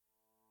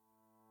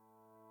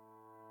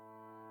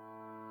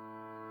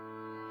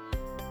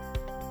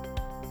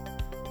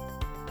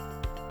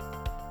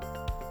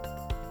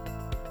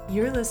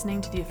You're listening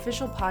to the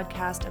official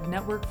podcast of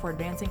Network for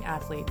Advancing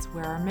Athletes,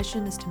 where our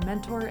mission is to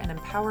mentor and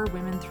empower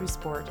women through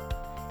sport.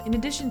 In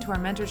addition to our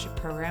mentorship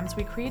programs,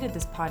 we created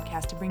this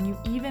podcast to bring you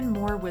even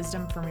more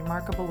wisdom from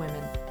remarkable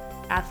women,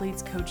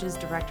 athletes, coaches,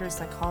 directors,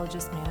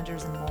 psychologists,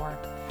 managers, and more.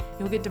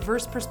 You'll get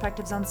diverse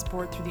perspectives on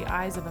sport through the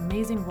eyes of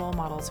amazing role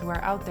models who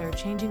are out there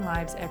changing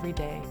lives every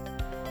day.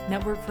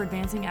 Network for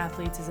Advancing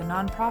Athletes is a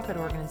nonprofit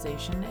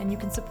organization, and you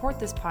can support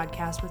this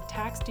podcast with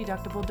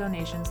tax-deductible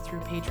donations through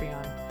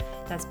Patreon.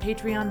 That's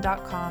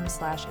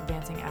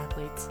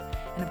patreon.com/advancingathletes.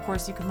 And of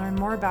course, you can learn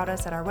more about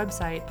us at our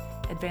website,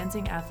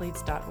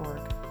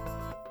 advancingathletes.org.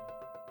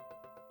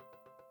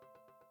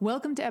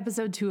 Welcome to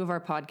episode 2 of our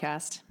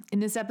podcast.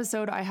 In this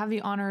episode, I have the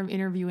honor of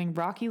interviewing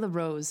Rocky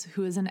LaRose,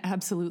 who is an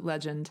absolute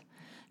legend.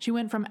 She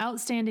went from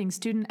outstanding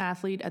student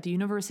athlete at the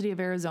University of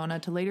Arizona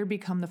to later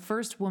become the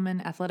first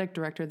woman athletic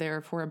director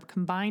there for a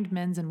combined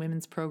men's and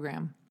women's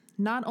program.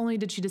 Not only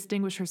did she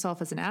distinguish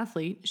herself as an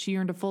athlete, she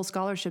earned a full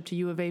scholarship to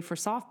U of A for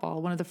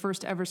softball, one of the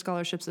first ever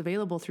scholarships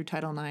available through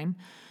Title IX,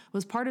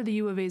 was part of the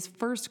U of A's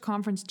first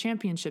conference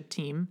championship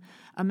team,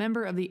 a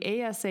member of the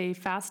ASA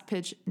Fast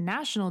Pitch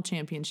National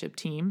Championship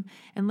team,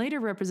 and later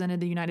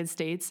represented the United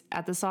States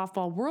at the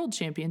Softball World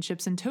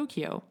Championships in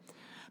Tokyo.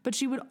 But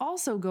she would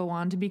also go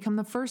on to become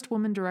the first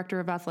woman director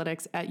of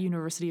athletics at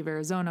University of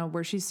Arizona,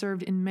 where she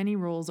served in many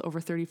roles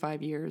over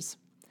 35 years.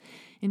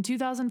 In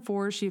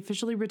 2004, she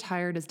officially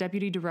retired as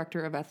Deputy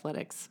Director of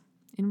Athletics.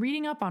 In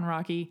reading up on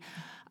Rocky,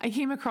 I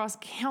came across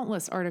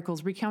countless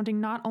articles recounting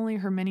not only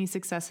her many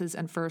successes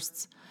and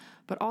firsts,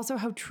 but also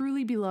how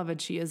truly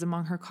beloved she is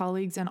among her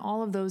colleagues and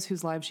all of those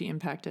whose lives she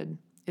impacted.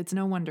 It's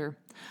no wonder.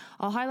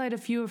 I'll highlight a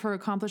few of her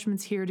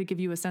accomplishments here to give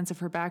you a sense of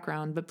her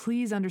background, but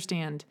please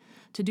understand,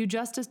 to do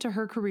justice to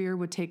her career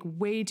would take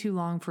way too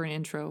long for an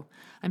intro.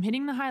 I'm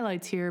hitting the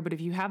highlights here, but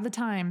if you have the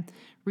time,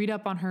 read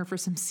up on her for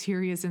some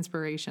serious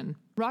inspiration.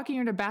 Rocky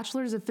earned a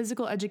Bachelor's of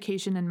Physical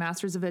Education and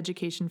Master's of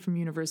Education from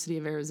University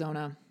of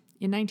Arizona.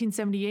 In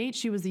 1978,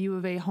 she was the U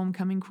of A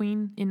homecoming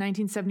queen. In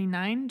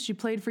 1979, she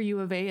played for U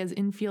of A as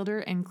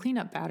infielder and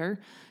cleanup batter,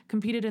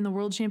 competed in the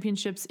World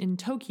Championships in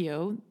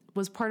Tokyo,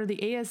 was part of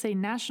the ASA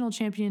National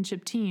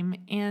Championship team,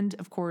 and,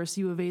 of course,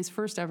 U of A's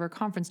first ever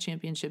conference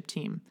championship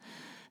team.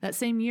 That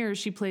same year,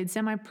 she played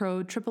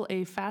semi-pro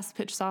AAA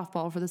fast-pitch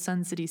softball for the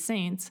Sun City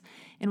Saints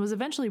and was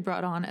eventually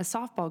brought on as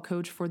softball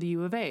coach for the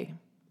U of A.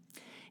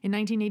 In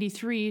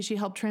 1983, she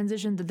helped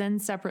transition the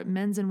then-separate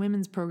men's and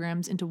women's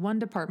programs into one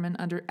department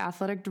under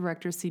athletic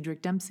director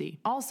Cedric Dempsey.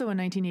 Also in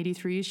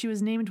 1983, she was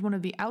named one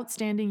of the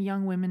outstanding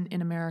young women in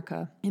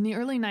America. In the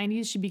early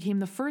 90s, she became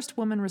the first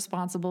woman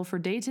responsible for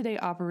day-to-day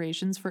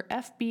operations for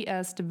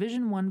FBS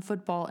Division I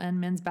football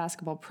and men's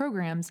basketball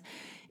programs,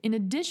 in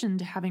addition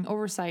to having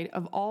oversight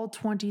of all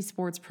 20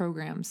 sports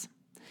programs.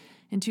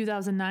 In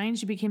 2009,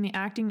 she became the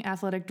acting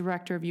athletic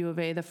director of U of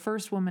A, the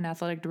first woman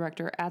athletic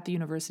director at the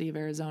University of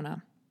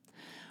Arizona.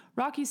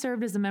 Rocky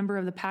served as a member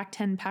of the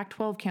Pac-10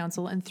 Pac-12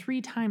 Council and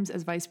 3 times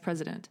as vice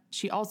president.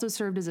 She also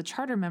served as a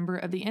charter member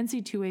of the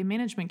NC2A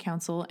Management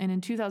Council and in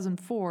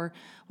 2004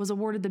 was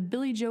awarded the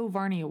Billy Joe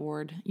Varney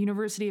Award,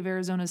 University of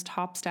Arizona's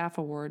top staff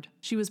award.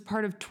 She was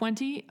part of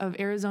 20 of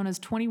Arizona's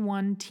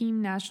 21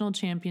 team national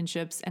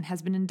championships and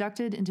has been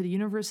inducted into the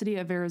University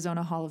of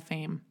Arizona Hall of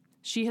Fame.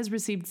 She has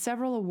received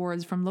several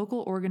awards from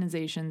local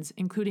organizations,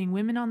 including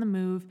Women on the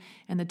Move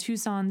and the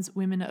Tucson's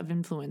Women of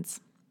Influence.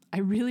 I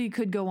really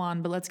could go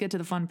on, but let's get to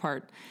the fun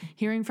part.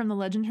 Hearing from the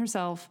legend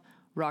herself,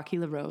 Rocky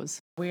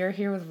LaRose. We are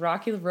here with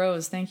Rocky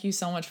LaRose. Thank you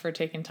so much for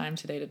taking time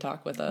today to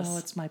talk with us. Oh,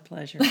 it's my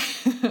pleasure.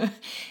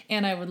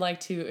 And I would like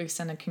to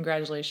extend a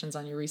congratulations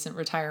on your recent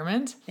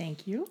retirement.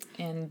 Thank you.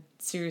 And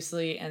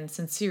seriously and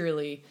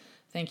sincerely,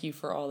 thank you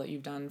for all that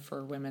you've done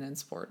for women in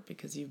sport,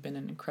 because you've been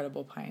an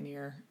incredible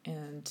pioneer.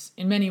 And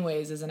in many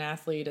ways, as an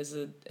athlete, as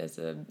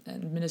an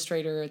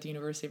administrator at the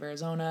University of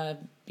Arizona,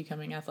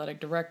 becoming athletic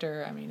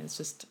director, I mean, it's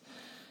just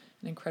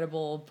an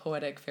incredible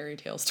poetic fairy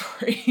tale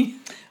story.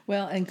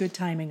 Well, and good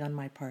timing on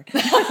my part.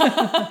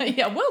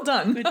 Yeah, well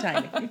done. Good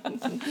timing.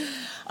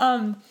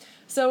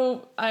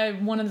 So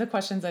one of the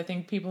questions I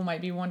think people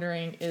might be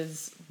wondering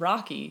is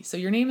Rocky. So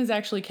your name is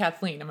actually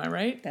Kathleen, am I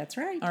right? That's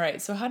right. All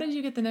right. So how did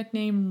you get the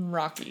nickname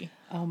Rocky?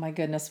 Oh, my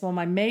goodness. Well,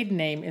 my maiden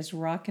name is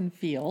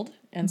Rockenfield,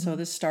 and so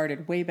this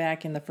started way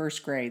back in the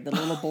first grade. The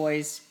little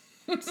boys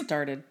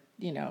started,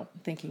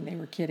 thinking they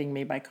were kidding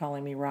me by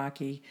calling me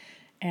Rocky.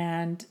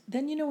 And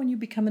then, when you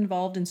become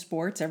involved in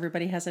sports,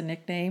 everybody has a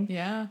nickname.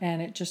 Yeah.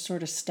 And it just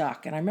sort of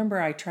stuck. And I remember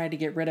I tried to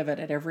get rid of it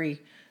at every,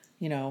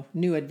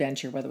 new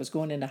adventure, whether it was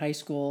going into high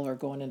school or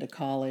going into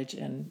college.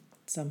 And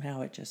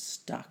somehow it just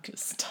stuck.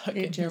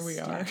 And here we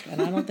are.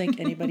 And I don't think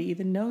anybody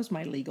even knows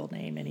my legal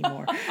name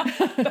anymore.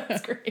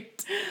 That's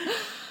great.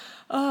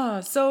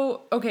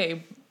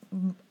 Okay.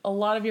 A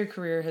lot of your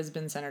career has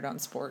been centered on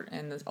sport,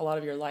 and a lot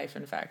of your life,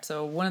 in fact.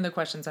 So one of the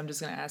questions I'm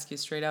just going to ask you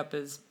straight up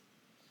is,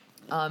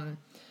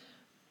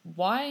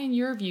 why, in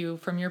your view,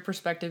 from your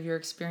perspective, your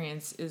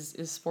experience,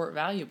 is sport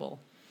valuable?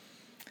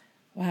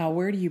 Wow,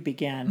 where do you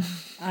begin?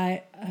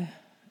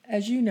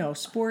 As you know,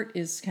 sport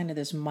is kind of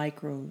this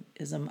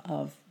microism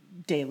of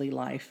daily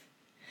life.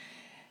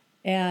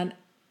 And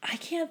I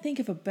can't think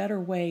of a better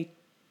way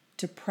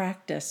to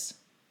practice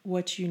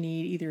what you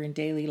need either in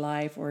daily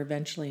life or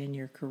eventually in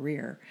your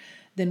career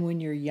than when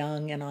you're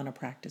young and on a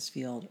practice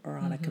field or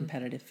on a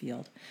competitive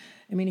field.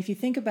 I mean, if you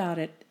think about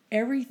it,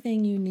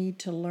 everything you need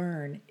to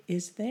learn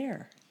is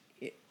there.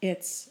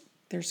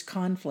 There's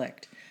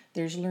conflict.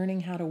 There's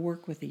learning how to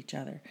work with each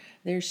other.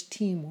 There's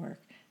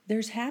teamwork.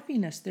 There's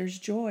happiness. There's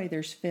joy.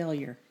 There's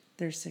failure.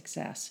 There's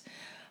success.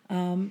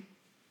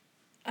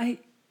 It's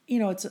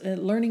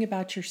learning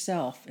about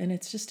yourself, and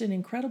it's just an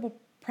incredible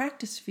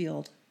practice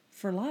field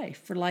for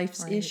life, for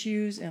life's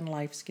issues and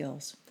life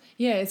skills.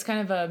 Yeah, it's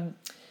kind of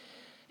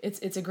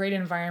it's a great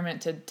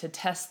environment to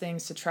test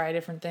things, to try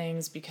different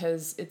things,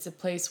 because it's a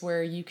place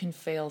where you can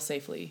fail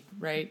safely,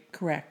 right?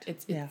 Correct.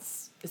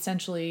 It's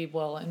essentially,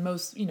 well, in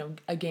most,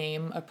 a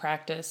game, a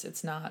practice,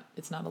 it's not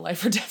a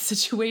life or death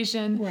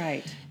situation.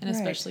 Right. And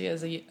especially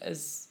as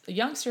a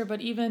youngster,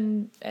 but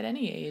even at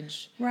any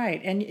age.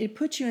 Right. And it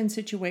puts you in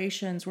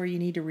situations where you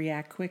need to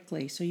react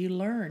quickly. So you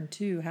learn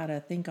too how to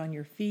think on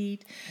your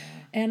feet. Yeah.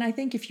 And I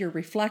think if you're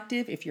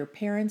reflective, if your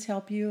parents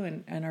help you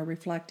and are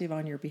reflective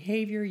on your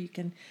behavior, you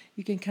can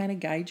kind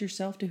of guide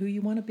yourself to who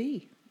you want to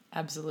be.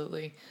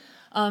 Absolutely.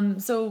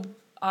 So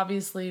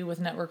obviously with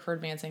Network for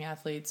Advancing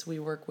Athletes, we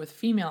work with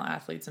female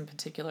athletes in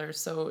particular.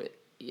 So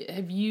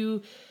do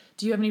you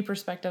have any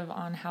perspective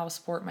on how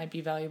sport might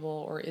be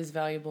valuable or is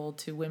valuable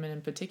to women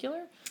in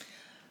particular?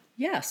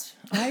 Yes.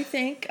 I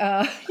think,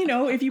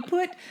 if you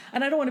put,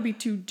 and I don't want to be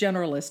too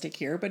generalistic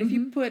here, but if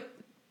you put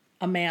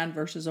a man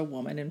versus a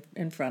woman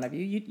in front of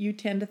you, you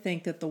tend to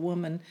think that the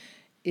woman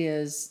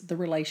is the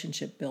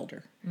relationship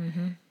builder.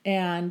 Mm-hmm.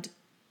 And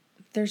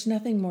there's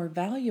nothing more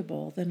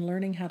valuable than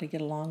learning how to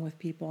get along with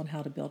people and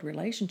how to build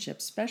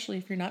relationships, especially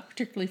if you're not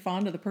particularly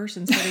fond of the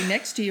person sitting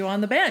next to you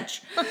on the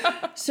bench.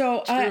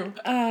 So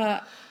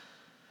I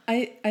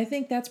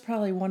think that's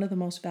probably one of the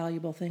most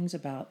valuable things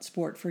about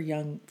sport for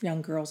young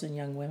girls and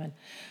young women.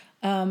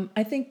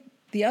 I think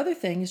the other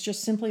thing is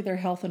just simply their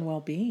health and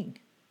well-being,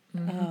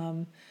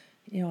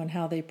 and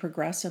how they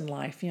progress in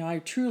life. I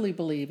truly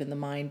believe in the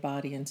mind,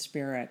 body, and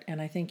spirit,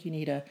 and I think you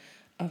need a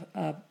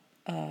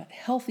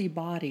healthy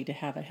body to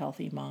have a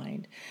healthy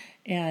mind.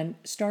 And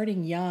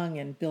starting young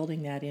and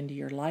building that into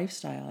your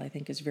lifestyle, I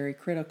think, is very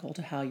critical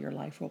to how your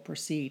life will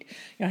proceed.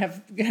 I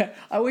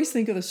always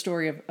think of the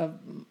story of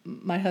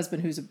my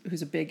husband,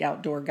 who's a big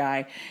outdoor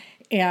guy,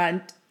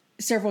 and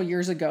several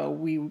years ago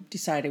we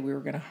decided we were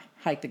going to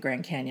hike the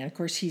Grand Canyon. Of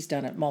course, he's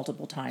done it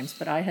multiple times,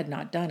 but I had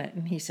not done it.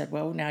 And he said,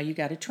 "Well, now you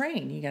got to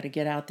train. You got to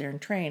get out there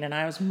and train." And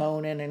I was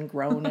moaning and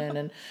groaning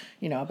and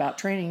about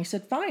training. He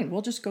said, "Fine,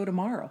 we'll just go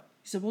tomorrow."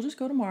 He said, "We'll just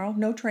go tomorrow,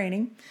 no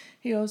training."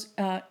 He goes,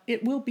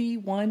 "It will be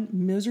one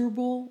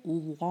miserable,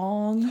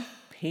 long,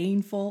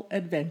 painful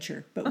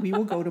adventure, but we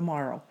will go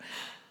tomorrow."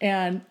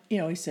 And,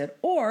 he said,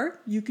 "Or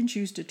you can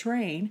choose to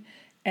train,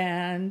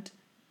 and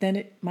then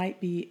it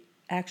might be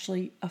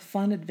actually a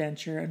fun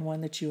adventure and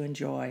one that you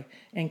enjoy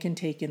and can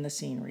take in the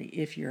scenery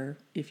if you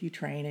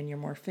train and you're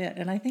more fit."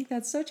 And I think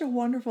that's such a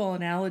wonderful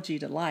analogy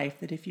to life,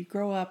 that if you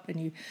grow up and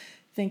you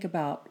think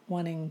about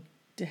wanting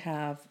to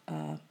have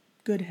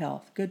good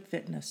health, good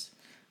fitness,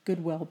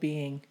 good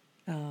well-being,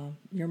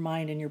 your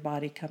mind and your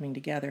body coming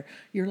together,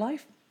 your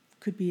life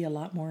could be a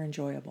lot more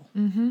enjoyable.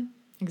 Mm-hmm.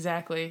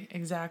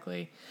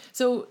 Exactly.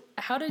 So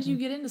how did you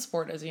get into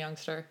sport as a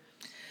youngster?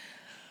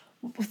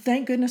 Well,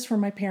 thank goodness for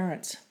my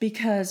parents,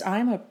 because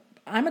I'm a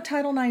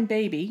Title IX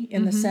baby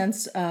in the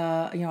sense,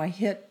 I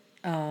hit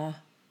the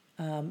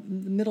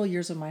middle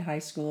years of my high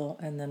school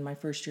and then my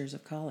first years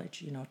of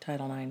college.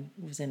 Title IX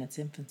was in its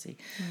infancy.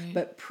 Right.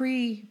 But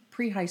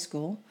pre-high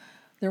school,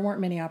 there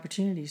weren't many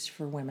opportunities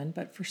for women,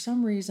 but for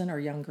some reason, or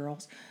young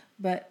girls,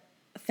 but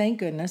thank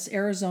goodness,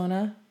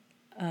 Arizona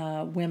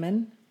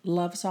women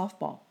love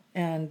softball,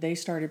 and they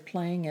started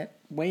playing it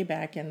way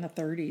back in the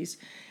 30s.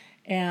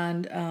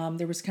 And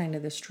there was kind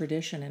of this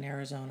tradition in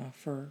Arizona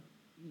for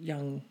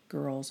young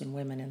girls and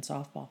women in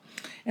softball.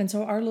 And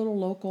so our little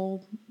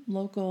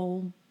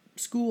local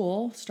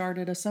school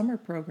started a summer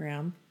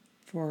program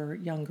for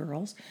young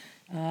girls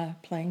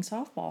playing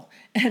softball.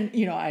 And,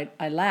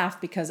 I laugh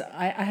because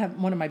I have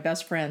one of my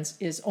best friends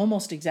is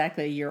almost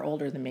exactly a year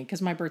older than me,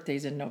 because my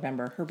birthday's in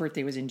November. Her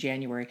birthday was in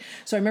January.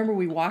 So I remember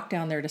we walked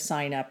down there to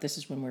sign up. This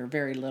is when we were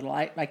very little.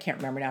 I can't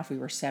remember now if we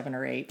were 7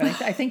 or 8,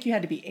 but I think you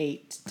had to be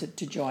 8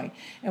 to join.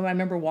 And I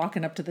remember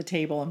walking up to the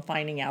table and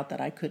finding out that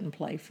I couldn't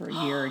play for a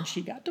year, and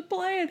she got to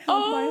play, and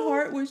my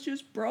heart was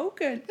just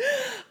broken.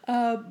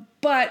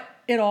 But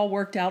it all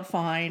worked out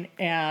fine.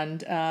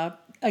 And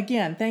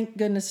again, thank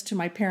goodness to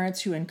my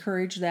parents who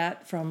encouraged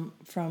that from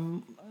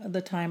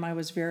the time I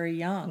was very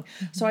young.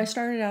 Mm-hmm. So I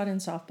started out in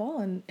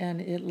softball,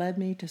 and it led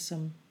me to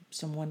some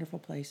wonderful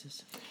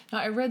places. Now,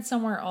 I read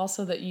somewhere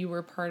also that you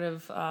were part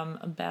of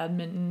a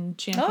badminton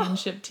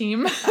championship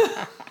team.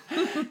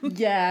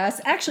 Yes,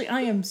 actually,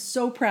 I am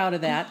so proud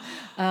of that.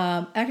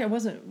 I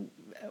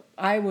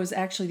was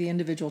actually the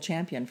individual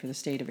champion for the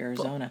state of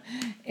Arizona.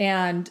 Cool.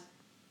 And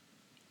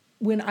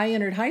when I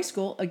entered high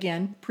school,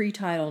 again,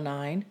 pre-Title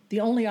IX, the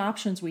only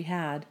options we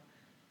had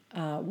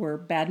were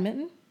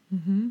badminton,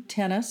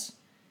 tennis,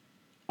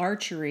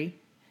 archery,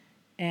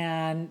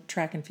 and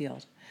track and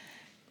field.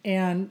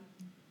 And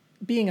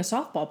being a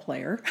softball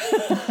player,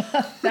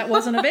 that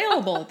wasn't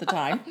available at the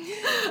time.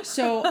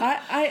 So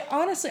I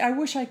honestly, I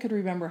wish I could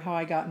remember how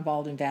I got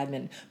involved in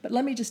badminton. But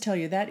let me just tell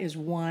you, that is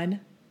one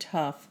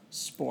tough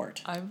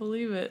sport. I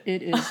believe it.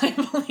 It is. I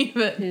believe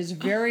it. It is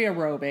very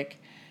aerobic,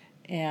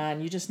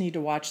 and you just need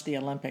to watch the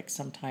Olympics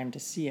sometime to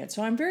see it.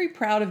 So I'm very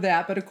proud of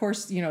that. But of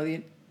course, you know,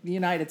 the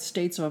United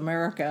States of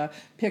America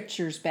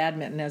pictures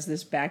badminton as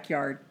this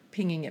backyard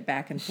pinging it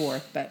back and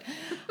forth. But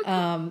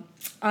I'm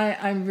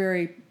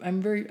very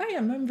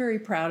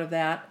proud of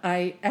that.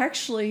 I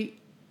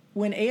actually,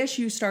 when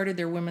ASU started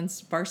their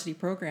women's varsity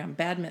program,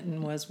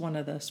 badminton was one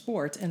of the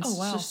sports, and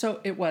so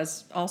it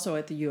was also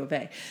at the U of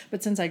A.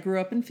 But since I grew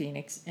up in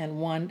Phoenix and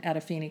won at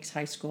a Phoenix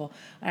high school,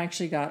 I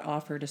actually got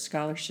offered a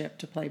scholarship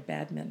to play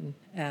badminton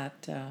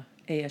at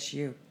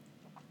ASU.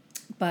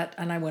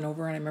 And I went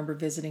over and I remember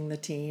visiting the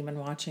team and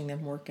watching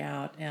them work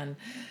out. And,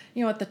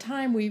 you know, at the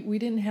time we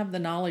didn't have the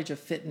knowledge of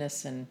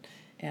fitness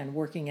and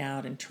working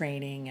out and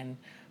training. And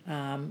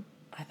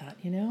I thought,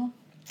 you know,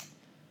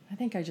 I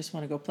think I just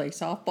want to go play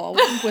softball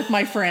with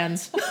my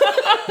friends.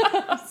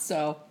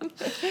 So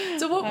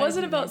what was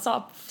it about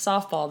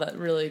softball that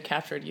really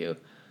captured you?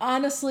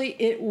 Honestly,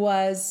 it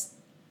was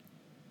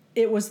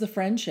the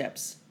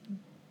friendships.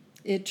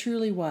 It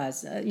truly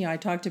was. You know, I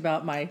talked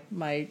about my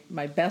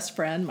best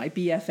friend, my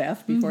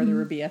BFF, before there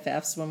were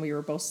BFFs, when we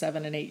were both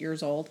 7 and 8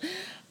 years old.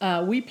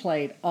 We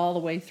played all the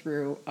way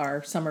through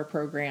our summer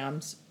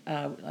programs.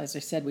 As I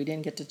said, we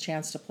didn't get the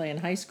chance to play in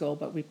high school,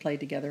 but we played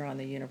together on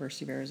the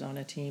University of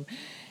Arizona team.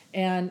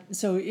 And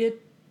so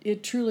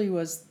it truly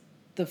was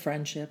the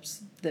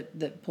friendships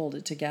that pulled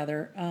it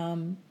together.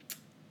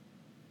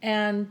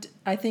 And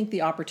I think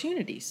the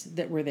opportunities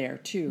that were there,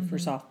 too, for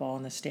softball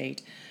in the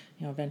state.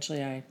 You know,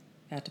 eventually I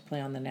had to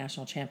play on the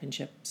national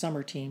championship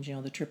summer teams, you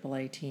know, the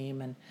AAA team,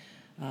 and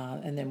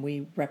then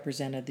we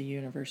represented the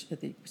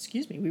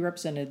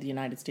represented the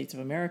United States of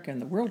America in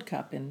the World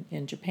Cup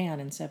in Japan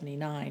in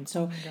 '79.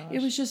 So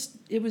it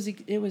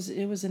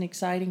was an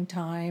exciting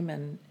time,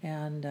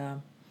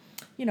 and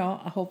you know,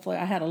 hopefully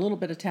I had a little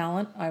bit of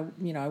talent. I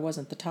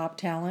wasn't the top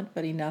talent,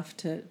 but enough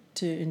to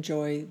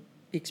enjoy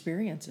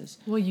experiences.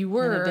 Well, you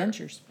were and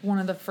adventures. One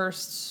of the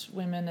first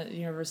women at the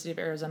University of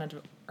Arizona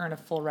to earn a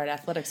full ride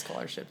athletic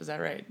scholarship. Is that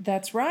right?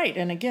 That's right.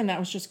 And again, that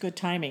was just good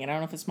timing. And I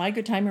don't know if it's my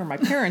good timing or my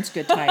parents'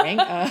 good timing.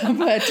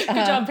 But good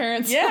job,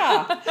 parents.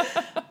 Yeah.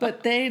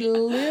 But they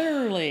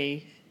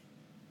literally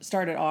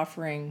started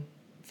offering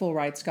full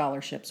ride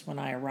scholarships when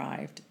I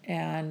arrived.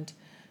 And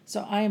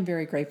so I am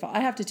very grateful. I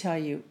have to tell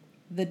you,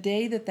 the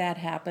day that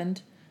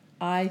happened,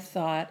 I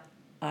thought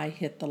I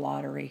hit the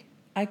lottery.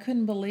 I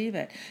couldn't believe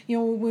it. You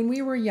know, when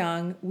we were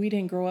young, we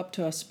didn't grow up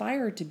to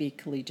aspire to be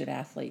collegiate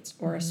athletes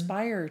or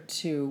aspire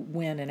to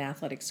win an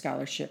athletic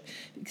scholarship,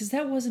 because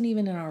that wasn't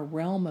even in our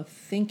realm of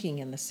thinking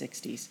in the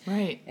 60s.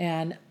 Right.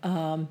 And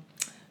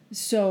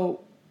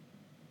so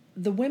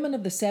the women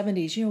of the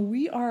 70s, you know,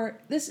 we are,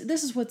 this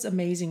is what's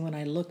amazing when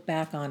I look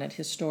back on it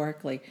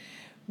historically.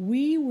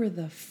 We were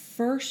the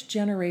first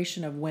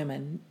generation of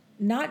women,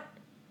 not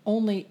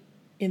only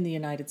in the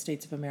United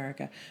States of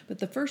America, but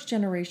the first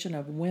generation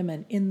of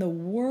women in the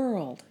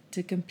world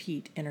to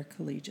compete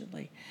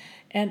intercollegiately.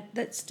 And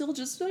that still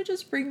just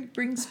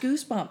brings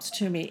goosebumps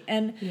to me.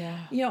 And,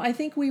 you know, I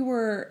think we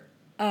were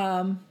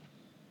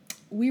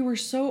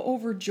so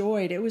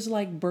overjoyed. It was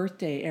like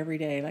birthday every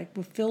day, like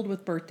filled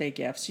with birthday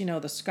gifts, you know,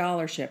 the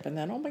scholarship. And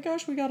then, oh my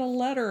gosh, we got a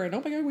letter. And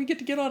oh my God, we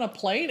get on a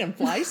plane and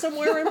fly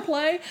somewhere and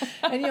play.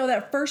 And, you know,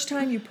 that first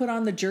time you put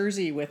on the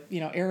jersey with, you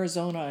know,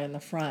 Arizona in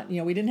the front. You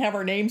know, we didn't have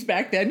our names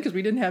back then because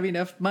we didn't have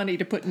enough money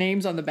to put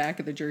names on the back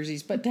of the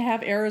jerseys. But to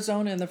have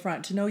Arizona in the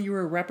front, to know you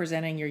were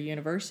representing your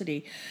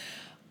university.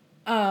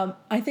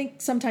 I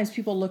think sometimes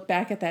people look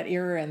back at that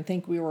era and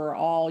think we were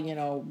all, you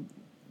know,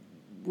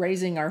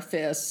 raising our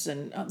fists,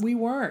 and we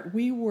weren't.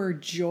 We were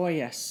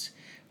joyous.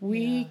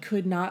 We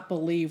could not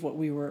believe what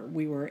we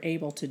were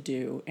able to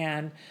do,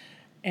 and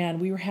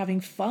we were having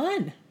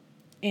fun,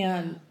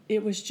 and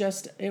it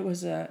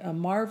was a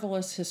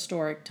marvelous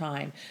historic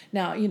time.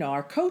 Now, you know,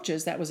 our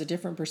coaches, that was a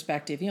different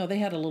perspective. You know, they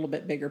had a little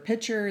bit bigger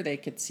picture. They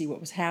could see what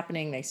was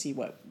happening. They see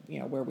what, you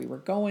know, where we were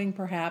going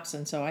perhaps,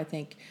 and so I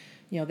think,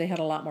 you know, they had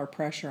a lot more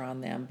pressure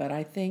on them. But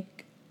I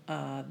think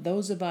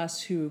those of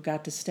us who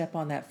got to step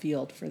on that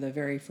field for the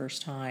very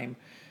first time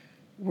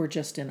were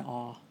just in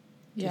awe.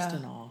 Just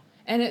in awe.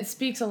 And it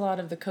speaks a lot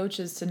of the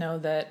coaches to know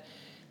that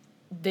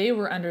they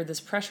were under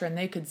this pressure and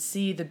they could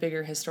see the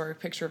bigger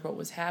historic picture of what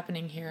was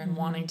happening here and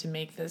wanting to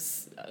make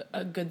this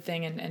a good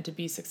thing and to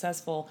be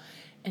successful.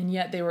 And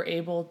yet they were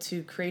able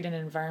to create an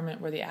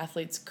environment where the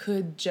athletes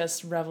could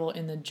just revel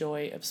in the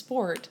joy of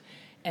sport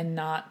and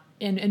not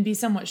and be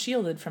somewhat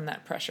shielded from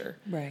that pressure.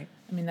 Right.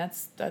 I mean,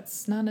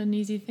 that's not an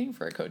easy thing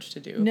for a coach to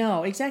do.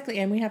 No, exactly.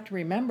 And we have to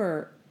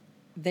remember,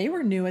 they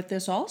were new at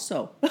this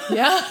also.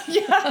 Yeah,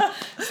 yeah.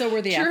 So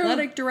we're the True.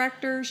 athletic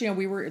directors.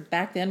 We were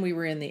back then. We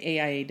were in the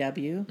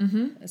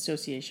AIAW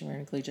Association, we were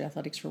in Collegiate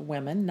Athletics for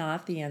Women,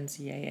 not the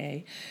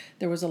NCAA.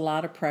 There was a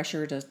lot of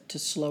pressure to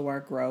slow our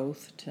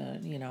growth, to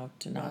not,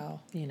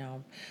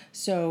 Wow.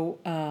 So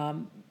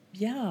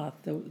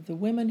the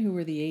women who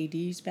were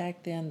the ADs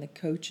back then, the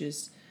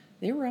coaches,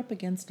 they were up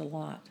against a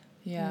lot.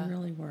 Yeah. They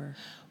really were.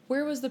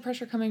 Where was the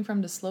pressure coming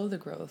from to slow the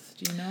growth?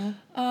 Do you know?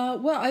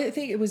 Well, I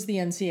think it was the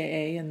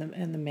NCAA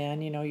and the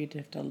men. You'd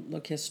have to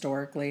look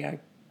historically.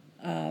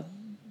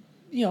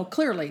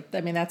 Clearly,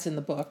 I mean, that's in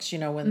the books.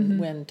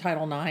 When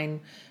Title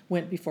IX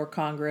went before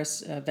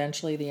Congress,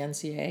 eventually the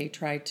NCAA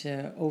tried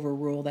to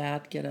overrule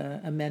that, get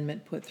an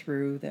amendment put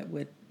through that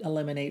would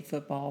eliminate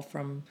football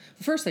from.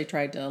 First, they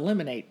tried to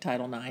eliminate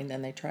Title IX,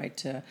 then they tried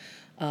to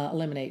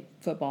eliminate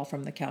football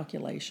from the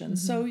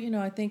calculations. So,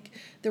 I think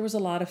there was a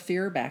lot of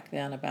fear back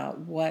then about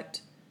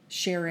what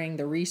sharing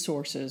the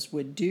resources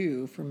would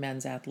do for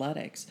men's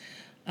athletics.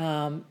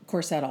 Of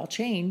course, that all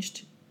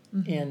changed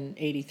in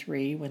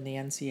 '83 when the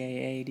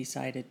NCAA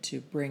decided to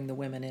bring the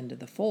women into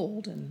the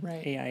fold, and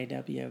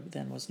AIW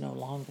then was no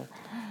longer.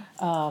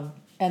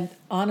 And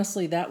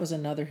honestly, that was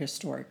another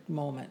historic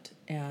moment.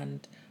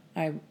 And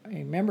I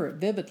remember it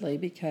vividly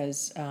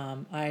because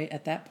I,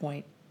 at that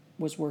point,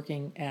 was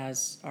working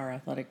as our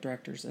athletic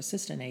director's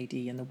assistant AD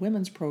in the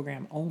women's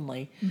program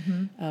only.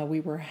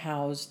 We were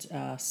housed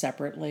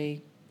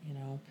separately,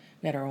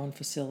 we had our own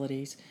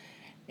facilities.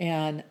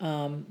 And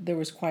there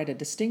was quite a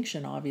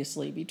distinction,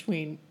 obviously,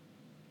 between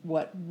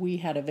what we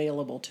had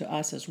available to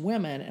us as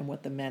women and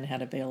what the men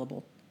had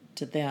available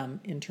to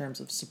them in terms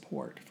of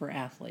support for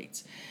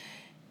athletes.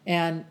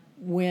 And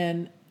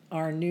when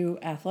our new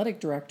athletic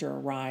director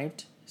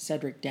arrived,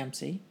 Cedric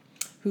Dempsey,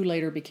 who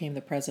later became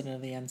the president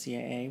of the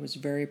NCAA, was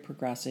very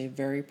progressive,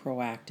 very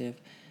proactive,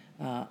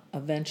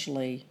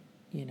 eventually,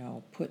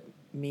 put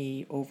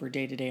me over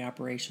day-to-day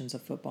operations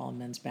of football and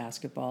men's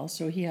basketball.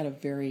 So he had a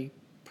very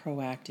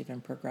proactive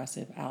and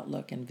progressive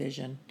outlook and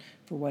vision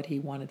for what he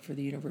wanted for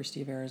the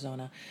University of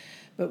Arizona.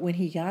 But when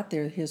he got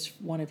there,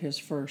 one of his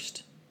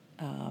first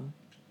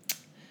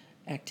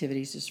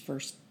activities, his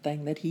first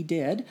thing that he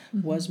did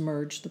was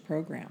merge the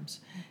programs.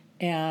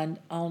 And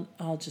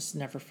I'll just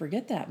never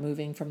forget that,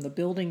 moving from the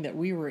building that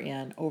we were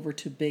in over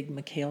to Big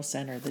McHale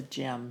Center, the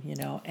gym,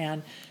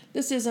 And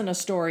this isn't a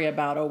story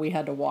about, we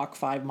had to walk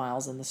 5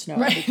 miles in the snow.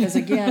 Right. Because,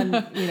 again,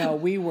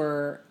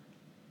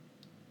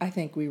 I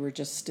think we were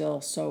just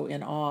still so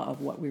in awe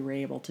of what we were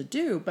able to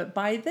do. But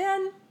by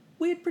then,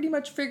 we had pretty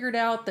much figured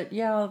out that,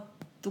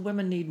 the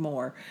women need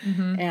more,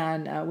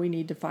 and we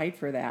need to fight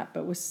for that.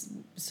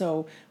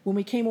 So when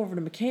we came over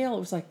to McHale, it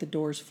was like the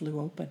doors flew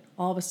open.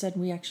 All of a sudden,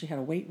 we actually had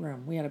a weight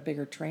room. We had a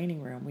bigger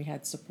training room. We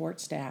had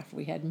support staff.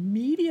 We had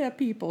media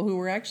people who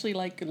were actually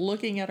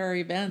looking at our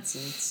events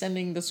and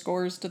sending the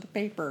scores to the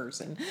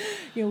papers. And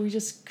we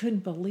just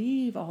couldn't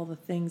believe all the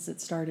things that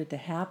started to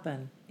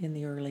happen in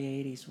the early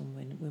 80s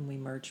when we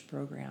merged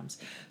programs.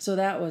 So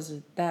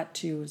that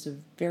too was a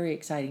very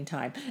exciting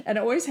time. And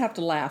I always have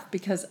to laugh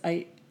because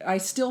I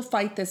still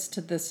fight this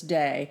to this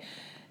day.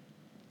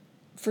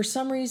 For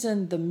some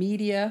reason, the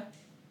media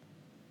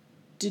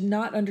did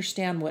not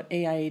understand what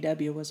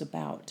AIAW was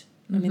about.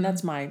 I mean,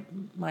 that's my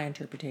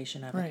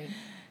interpretation of it. Right.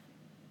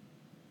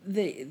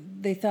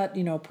 They thought,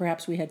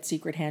 perhaps we had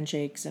secret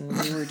handshakes and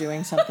we were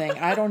doing something.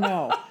 I don't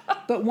know.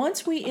 But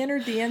once we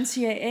entered the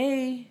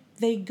NCAA,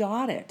 they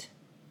got it.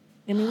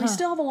 I mean, we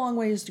still have a long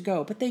ways to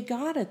go, but they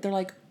got it. They're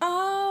like,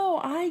 oh,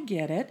 I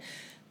get it.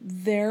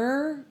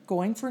 They're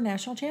going for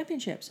national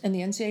championships, and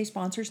the NCAA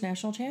sponsors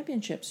national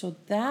championships, so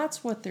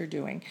that's what they're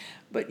doing.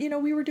 But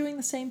we were doing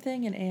the same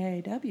thing in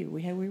AIAW.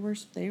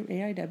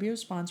 AIAW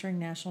was sponsoring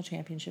national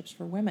championships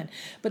for women.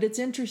 But it's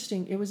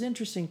interesting. It was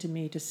interesting to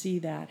me to see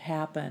that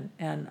happen,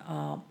 and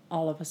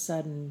all of a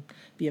sudden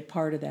be a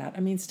part of that.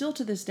 I mean, still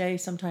to this day,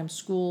 sometimes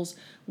schools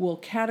will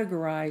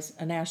categorize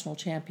a national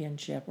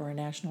championship or a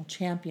national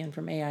champion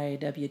from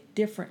AIAW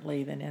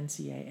differently than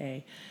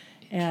NCAA,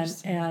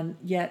 and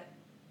yet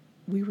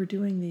we were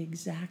doing the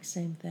exact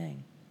same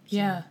thing. So,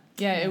 yeah.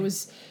 It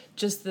was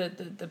just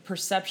the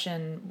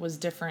perception was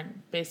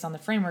different based on the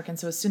framework. And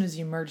so as soon as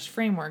you merged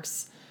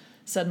frameworks,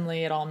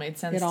 suddenly it all made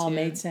sense. It all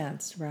made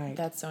sense, right.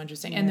 That's so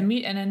interesting.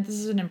 Right. And this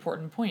is an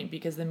important point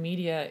because the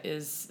media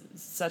is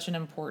such an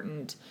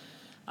important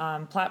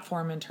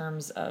platform in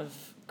terms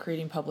of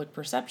creating public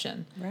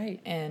perception.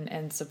 Right.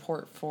 And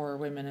support for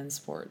women in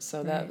sports. So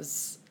right. that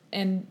was...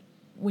 And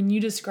when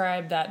you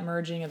describe that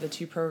merging of the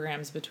two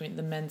programs between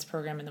the men's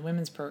program and the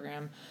women's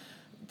program,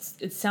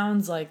 it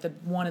sounds like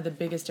one of the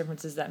biggest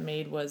differences that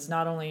made was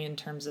not only in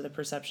terms of the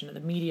perception of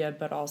the media,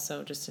 but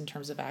also just in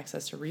terms of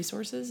access to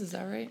resources. Is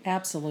that right?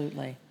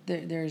 Absolutely.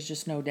 There's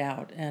just no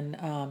doubt. And,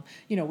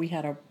 we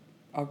had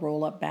a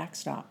roll-up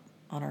backstop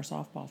on our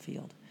softball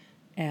field.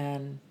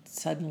 And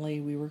suddenly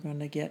we were going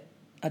to get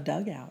a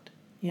dugout,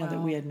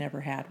 that we had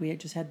never had. We had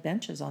just had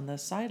benches on the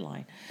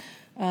sideline.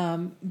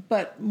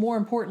 But more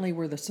importantly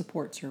were the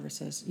support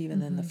services, even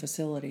than the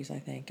facilities, I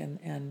think.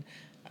 And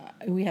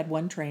we had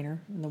one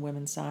trainer in the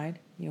women's side.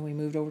 We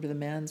moved over to the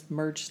men's,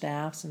 merged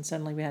staffs, and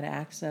suddenly we had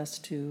access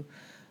to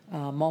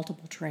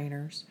multiple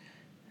trainers.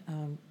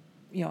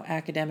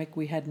 Academic,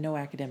 we had no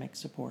academic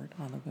support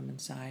on the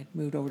women's side.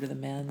 Moved over to the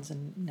men's,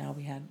 and now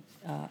we had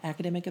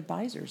academic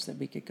advisors that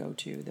we could go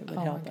to that would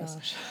help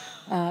us.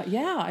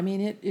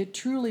 It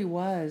truly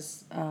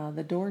was.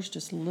 The doors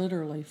just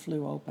literally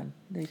flew open.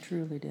 They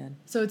truly did.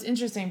 So it's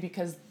interesting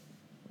because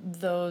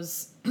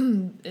those,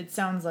 it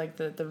sounds like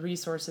the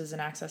resources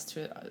and access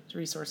to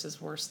resources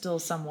were still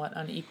somewhat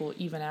unequal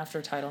even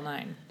after Title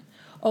IX.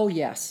 Oh,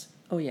 yes.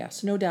 Oh,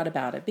 yes, no doubt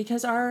about it.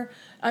 Because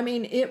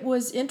it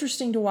was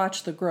interesting to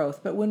watch the growth.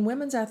 But when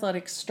women's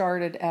athletics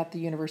started at the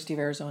University of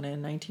Arizona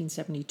in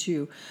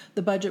 1972,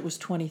 the budget was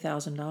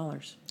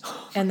 $20,000,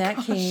 and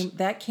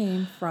that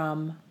came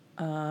from,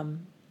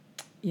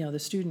 the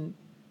student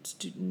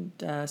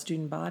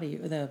body,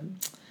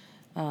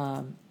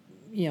 from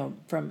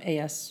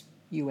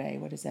ASUA.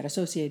 What is that?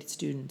 Associated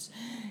Students.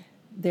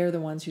 They're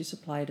the ones who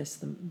supplied us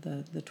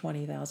the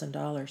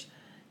 $20,000.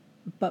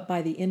 But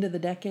by the end of the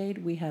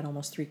decade, we had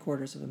almost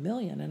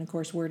 $750,000. And of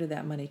course, where did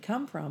that money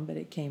come from? But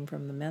it came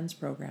from the men's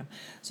program.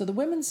 So the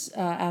women's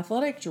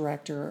athletic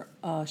director,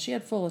 she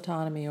had full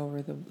autonomy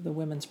over the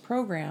women's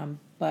program,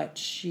 but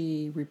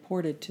she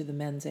reported to the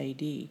men's AD.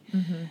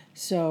 Mm-hmm.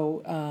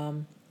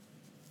 So,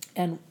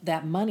 and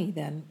that money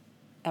then,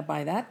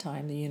 by that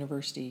time, the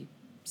university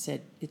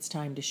said it's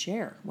time to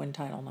share when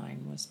Title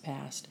IX was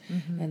passed.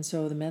 Mm-hmm. And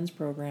so the men's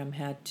program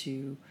had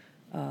to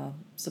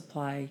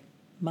supply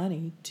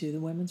money to the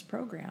women's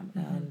program.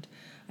 Mm-hmm. And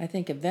I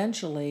think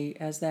eventually,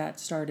 as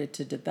that started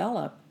to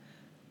develop,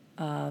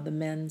 the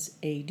men's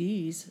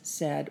ADs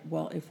said,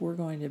 well, if we're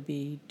going to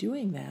be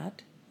doing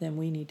that, then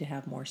we need to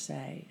have more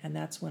say. And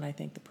that's when I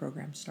think the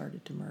program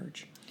started to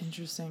merge.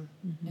 Interesting.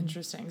 Mm-hmm.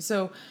 Interesting.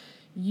 So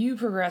you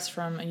progressed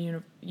from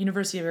a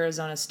University of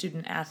Arizona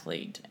student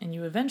athlete, and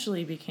you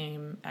eventually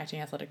became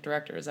acting athletic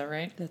director. Is that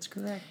right? That's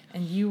correct.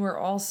 And you were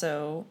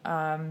also...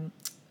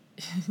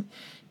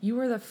 you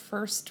were the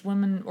first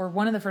woman, or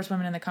one of the first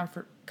women in the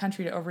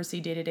country to oversee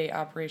day-to-day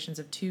operations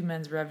of two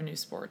men's revenue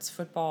sports,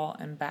 football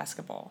and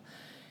basketball.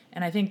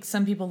 And I think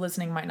some people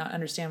listening might not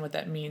understand what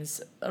that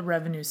means, a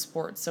revenue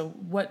sport. So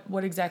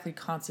what exactly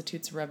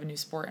constitutes a revenue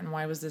sport, and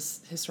why was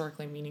this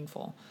historically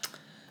meaningful?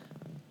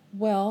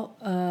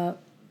 Well,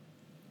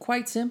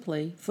 quite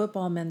simply,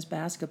 football and men's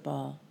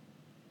basketball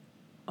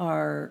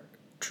are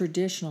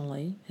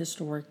traditionally,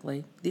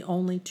 historically, the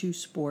only two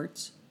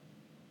sports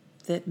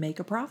that make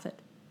a profit.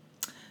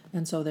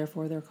 And so,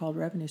 therefore, they're called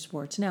revenue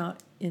sports. Now,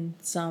 in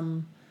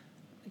some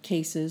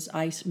cases,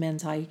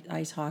 men's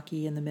ice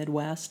hockey in the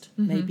Midwest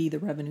may be the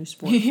revenue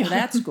sport for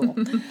that school.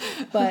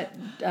 But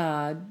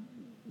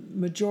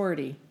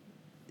majority,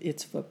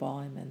 it's football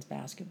and men's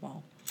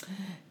basketball.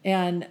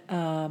 And,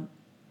 up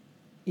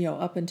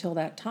until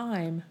that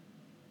time,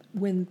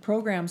 when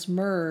programs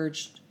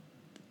merged,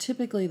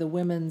 typically the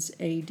women's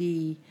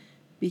AD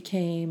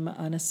became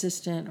an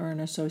assistant or an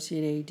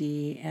associate AD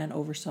and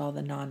oversaw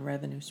the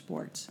non-revenue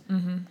sports.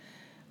 Mm-hmm.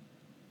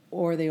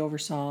 Or they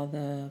oversaw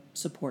the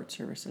support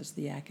services,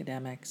 the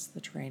academics,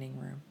 the training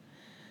room.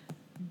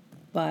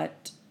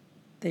 But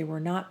they were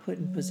not put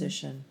in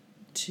position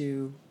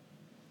to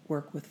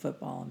work with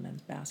football and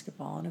men's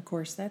basketball. And of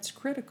course, that's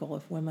critical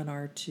if women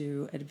are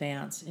to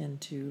advance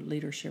into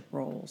leadership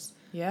roles,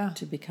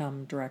 to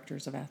become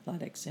directors of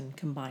athletics in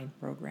combined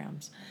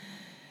programs.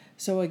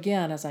 So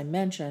again, as I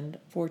mentioned,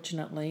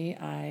 fortunately,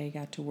 I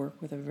got to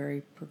work with a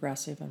very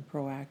progressive and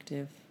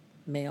proactive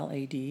male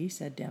AD,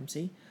 said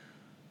Dempsey,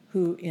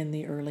 who in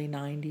the early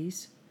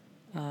 90s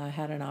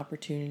had an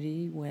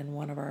opportunity when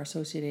one of our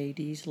associate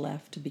ADs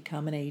left to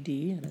become an AD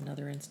at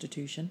another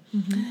institution,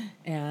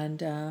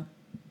 and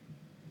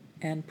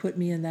put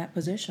me in that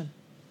position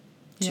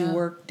to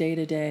work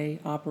day-to-day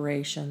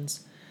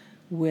operations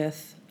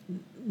with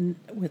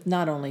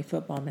not only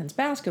football and men's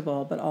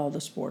basketball, but all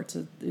the sports.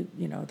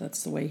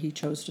 That's the way he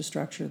chose to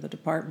structure the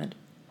department.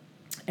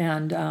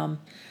 And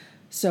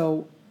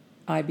so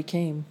I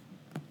became,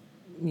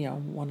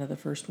 one of the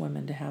first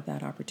women to have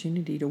that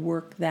opportunity to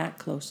work that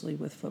closely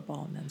with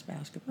football and men's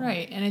basketball.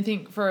 Right. And I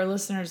think for our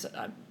listeners,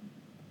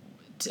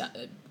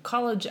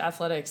 college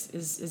athletics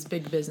is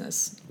big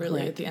business,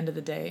 really, at the end of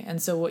the day.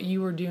 And so what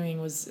you were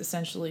doing was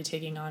essentially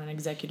taking on an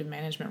executive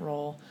management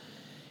role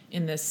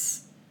in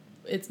this.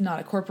 It's not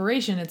a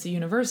corporation, it's a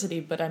university,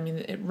 but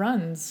it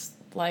runs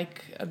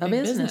like a big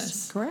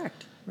business.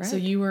 Correct. Right. So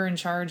you were in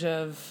charge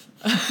of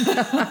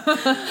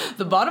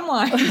the bottom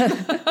line.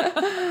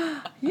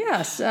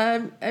 Yes.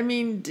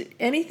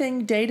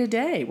 Anything day to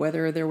day,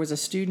 whether there was a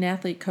student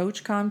athlete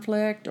coach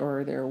conflict,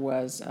 or there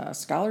was a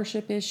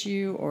scholarship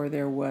issue, or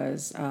there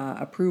was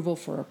approval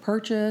for a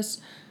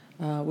purchase,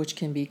 which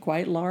can be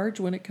quite large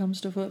when it comes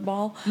to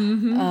football.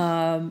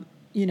 Mm-hmm.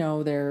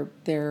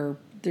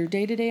 Their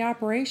day-to-day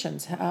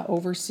operations,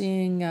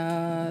 overseeing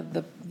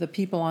the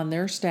people on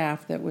their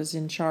staff that was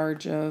in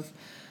charge of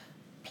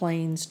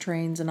planes,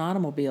 trains, and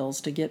automobiles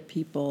to get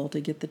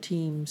the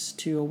teams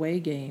to away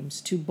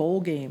games, to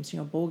bowl games.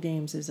 Bowl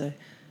games is a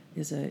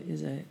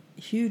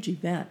huge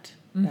event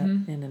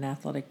in an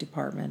athletic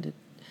department.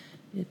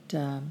 It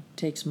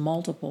takes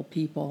multiple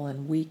people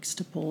and weeks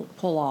to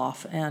pull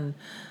off, and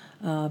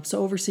so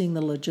overseeing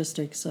the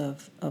logistics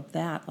of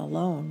that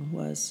alone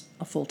was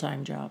a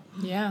full-time job.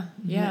 Yeah,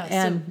 yeah.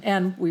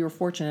 And we were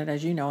fortunate,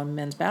 as you know, in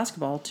men's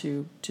basketball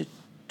to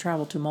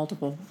travel to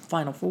multiple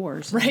Final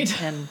Fours,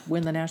 right, and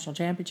win the national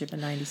championship in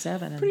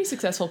 '97. Pretty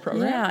successful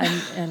program. Yeah,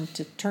 and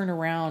to turn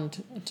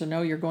around, to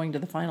know you're going to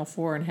the Final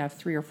Four and have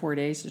 3 or 4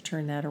 days to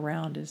turn that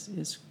around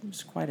is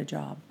quite a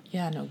job.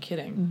 Yeah, no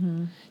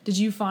kidding. Did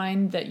you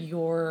find that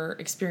your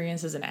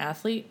experience as an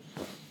athlete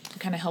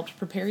kind of helped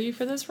prepare you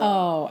for this role?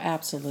 Oh,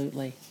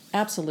 absolutely.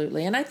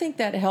 Absolutely. And I think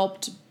that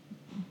helped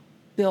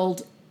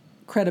build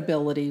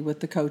credibility with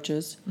the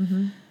coaches.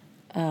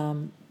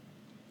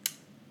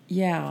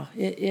 Yeah,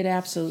 it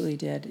absolutely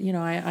did. You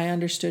know, I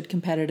understood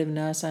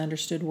competitiveness. I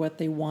understood what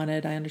they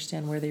wanted. I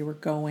understand where they were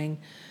going.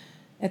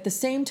 At the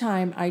same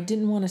time, I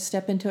didn't want to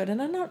step into it,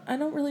 and I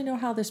don't really know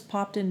how this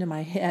popped into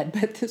my head,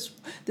 but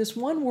this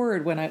one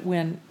word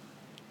when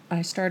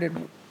I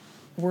started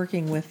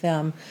working with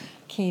them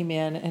came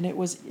in, and it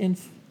was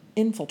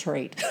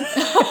infiltrate. And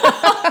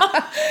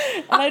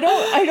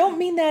I don't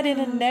mean that in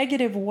a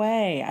negative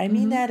way. I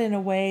mean that in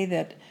a way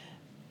that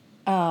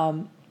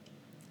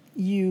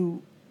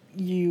you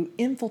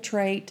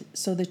infiltrate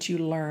so that you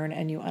learn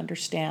and you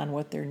understand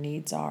what their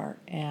needs are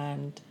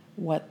and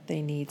what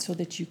they need, so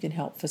that you can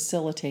help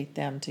facilitate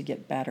them to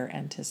get better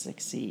and to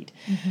succeed.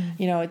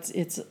 You know,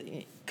 it's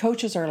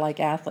coaches are like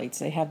athletes.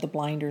 They have the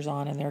blinders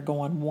on and they're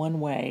going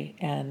one way,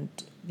 and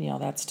you know,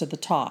 that's to the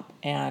top,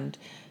 and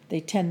they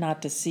tend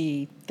not to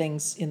see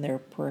things in their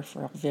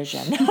peripheral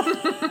vision.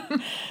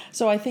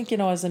 So I think, you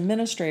know, as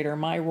administrator,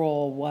 my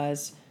role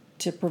was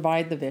to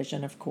provide the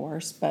vision, of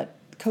course, but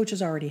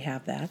coaches already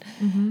have that,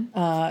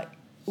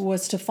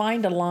 was to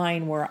find a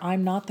line where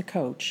I'm not the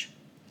coach,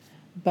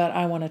 but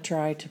I want to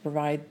try to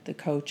provide the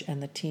coach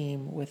and the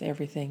team with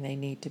everything they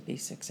need to be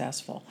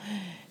successful,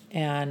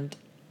 and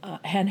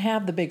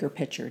have the bigger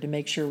picture to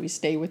make sure we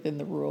stay within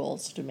the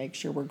rules, to make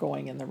sure we're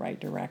going in the right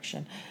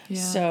direction.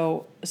 Yeah.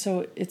 So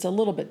it's a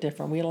little bit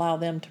different. We allow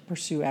them to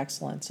pursue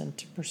excellence and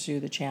to pursue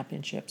the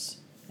championships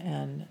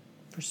and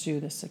pursue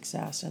the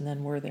success, and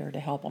then we're there to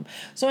help them.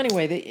 So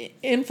anyway, the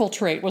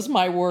infiltrate was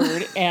my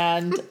word,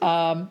 and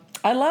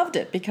I loved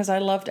it because I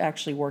loved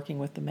actually working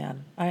with the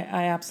men.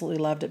 I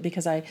absolutely loved it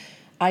because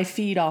I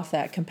feed off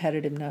that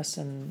competitiveness,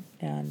 and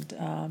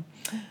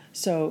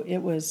so it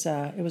was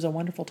a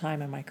wonderful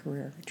time in my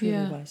career. It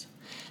truly was.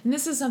 And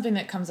this is something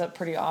that comes up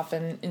pretty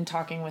often in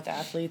talking with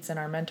athletes and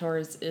our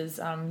mentors is,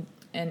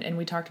 and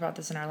we talked about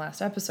this in our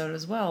last episode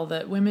as well,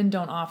 that women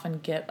don't often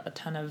get a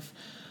ton of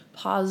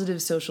positive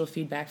social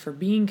feedback for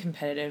being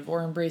competitive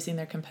or embracing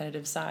their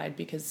competitive side,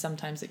 because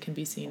sometimes it can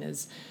be seen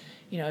as,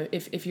 you know,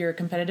 if you're a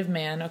competitive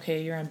man,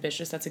 okay, you're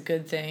ambitious, that's a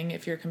good thing.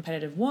 If you're a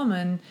competitive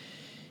woman,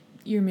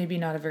 you're maybe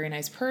not a very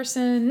nice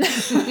person.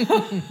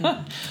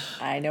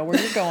 I know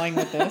where you're going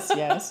with this,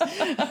 yes.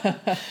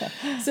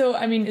 So,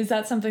 I mean, is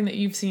that something that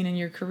you've seen in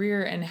your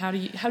career, and how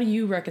do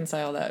you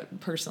reconcile that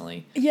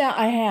personally? Yeah,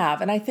 I have,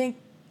 and I think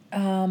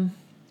I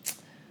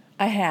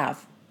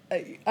have.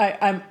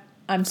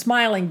 I'm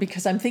smiling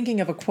because I'm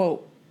thinking of a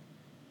quote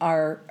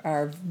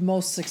our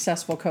most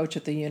successful coach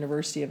at the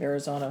University of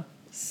Arizona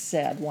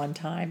said one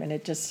time, and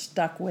it just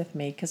stuck with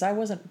me because I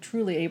wasn't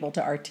truly able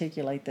to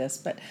articulate this,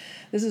 but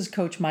this is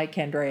Coach Mike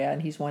Candrea,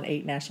 and he's won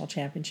 8 national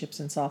championships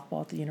in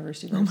softball at the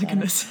University of Arizona. Oh my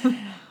goodness.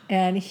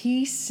 And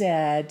he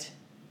said,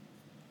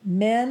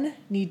 men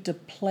need to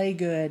play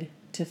good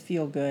to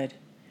feel good,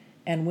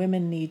 and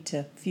women need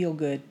to feel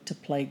good to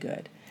play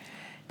good.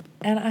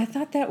 And I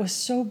thought that was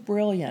so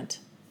brilliant,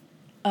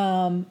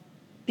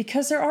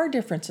 because there are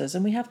differences,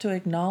 and we have to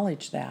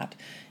acknowledge that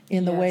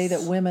in the way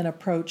that women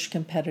approach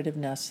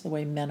competitiveness, the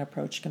way men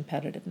approach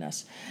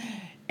competitiveness.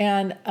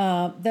 And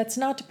that's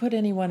not to put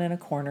anyone in a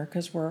corner,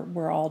 because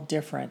we're all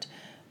different.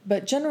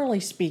 But generally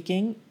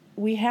speaking,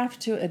 we have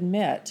to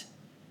admit,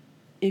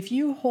 if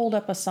you hold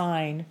up a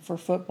sign for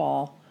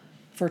football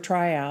for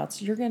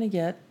tryouts, you're going to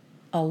get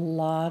a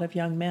lot of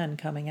young men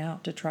coming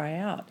out to try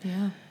out.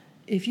 Yeah.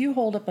 If you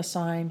hold up a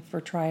sign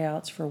for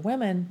tryouts for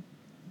women,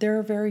 there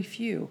are very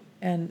few.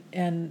 And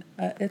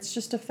it's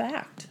just a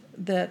fact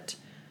that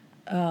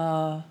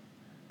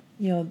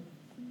you know,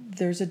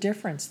 there's a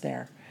difference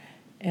there.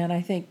 And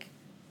I think,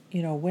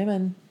 you know,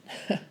 women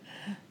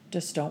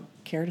just don't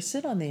care to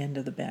sit on the end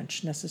of the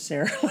bench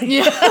necessarily.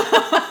 Yeah.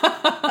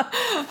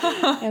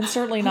 And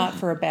certainly not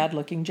for a bad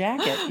looking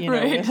jacket, you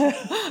know. Right.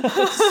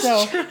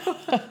 So,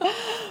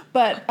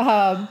 but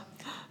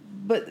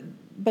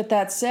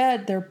that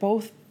said, they're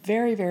both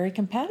very, very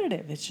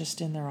competitive. It's just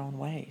in their own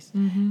ways.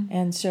 Mm-hmm.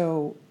 And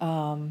so,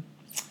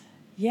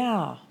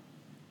 yeah,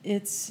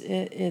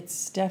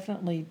 it's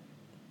definitely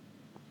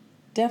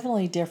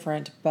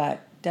different,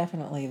 but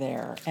definitely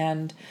there.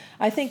 And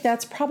I think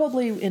that's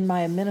probably in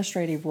my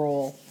administrative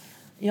role.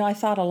 You know, I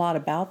thought a lot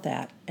about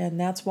that, and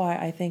that's why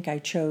I think I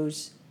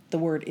chose the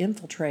word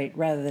infiltrate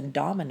rather than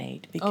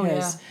dominate,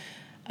 because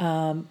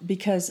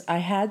because I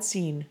had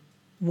seen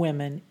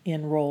women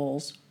in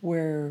roles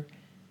where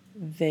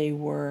they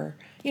were,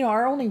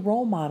 our only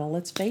role model,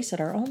 let's face it,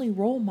 our only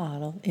role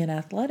model in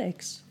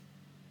athletics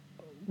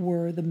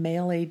were the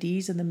male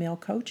ADs and the male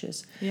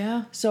coaches.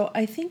 Yeah. So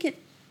I think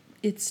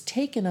it's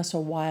taken us a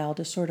while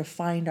to sort of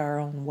find our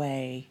own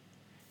way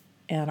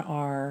and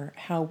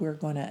how we're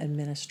going to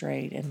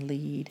administrate and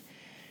lead.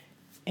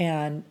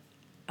 And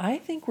I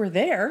think we're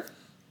there.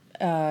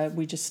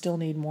 We just still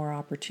need more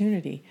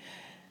opportunity.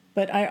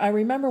 But I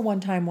remember one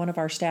time one of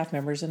our staff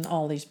members, and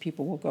all these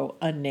people will go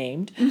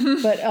unnamed,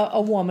 but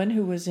a woman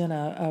who was in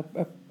a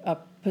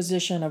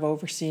position of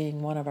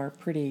overseeing one of our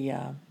pretty,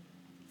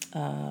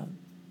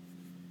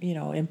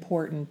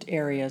 important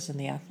areas in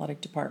the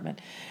athletic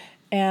department.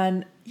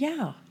 And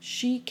yeah,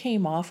 she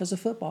came off as a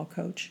football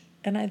coach.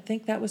 And I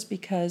think that was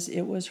because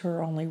it was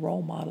her only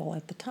role model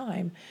at the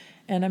time.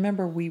 And I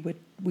remember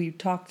we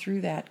talked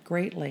through that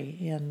greatly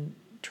in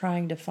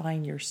trying to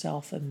find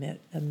yourself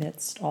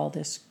amidst all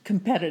this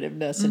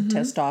competitiveness and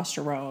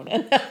testosterone.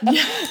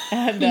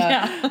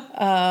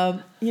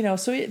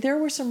 So there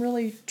were some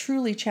really,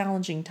 truly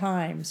challenging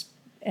times.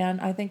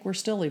 And I think we're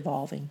still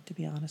evolving, to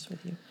be honest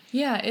with you.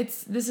 Yeah,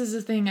 this is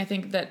a thing I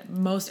think that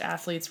most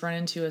athletes run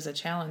into as a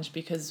challenge,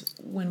 because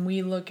when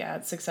we look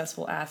at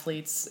successful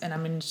athletes, and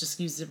I'm going to just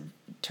use the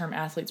term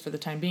athletes for the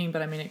time being,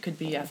 but I mean, it could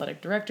be athletic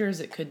directors,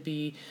 it could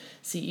be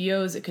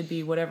CEOs, it could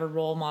be whatever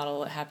role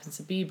model it happens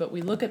to be, but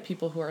we look at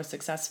people who are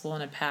successful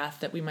in a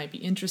path that we might be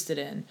interested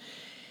in.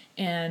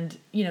 And,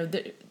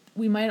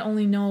 we might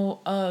only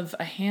know of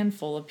a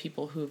handful of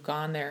people who've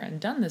gone there and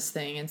done this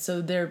thing. And so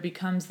there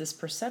becomes this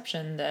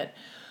perception that,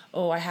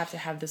 oh, I have to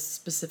have this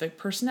specific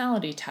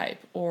personality type,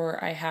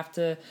 or I have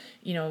to,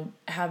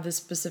 have this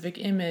specific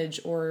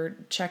image or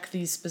check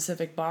these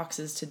specific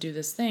boxes to do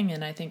this thing.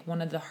 And I think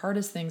one of the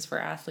hardest things for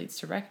athletes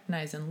to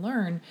recognize and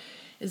learn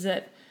is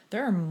that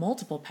there are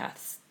multiple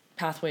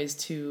pathways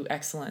to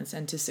excellence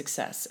and to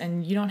success.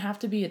 And you don't have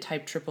to be a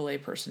type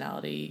AAA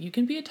personality. You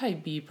can be a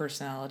type B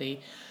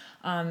personality.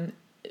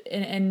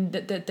 And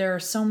that there are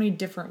so many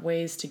different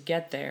ways to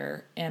get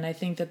there. And I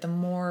think that the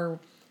more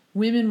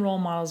women role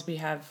models we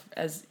have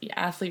as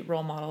athlete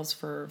role models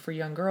for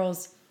young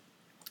girls,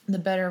 the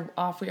better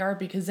off we are,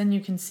 because then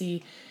you can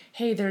see,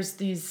 hey, there's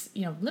these,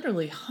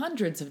 literally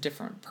hundreds of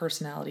different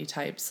personality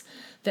types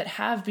that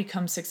have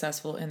become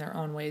successful in their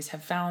own ways,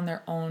 have found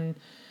their own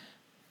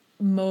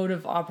mode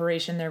of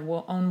operation, their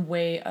own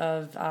way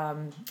of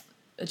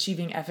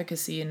achieving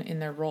efficacy in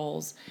their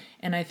roles.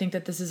 And I think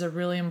that this is a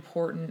really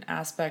important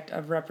aspect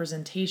of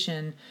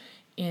representation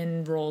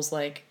in roles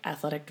like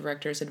athletic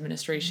directors,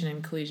 administration,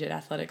 and collegiate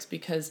athletics,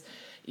 because,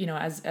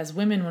 as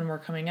women, when we're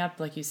coming up,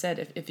 like you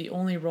said, if the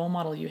only role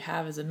model you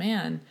have is a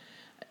man,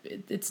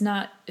 it's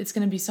going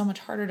to be so much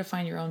harder to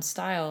find your own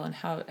style and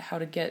how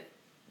to get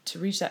to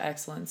reach that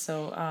excellence.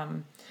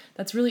 So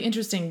that's really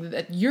interesting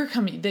that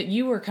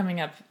you were coming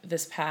up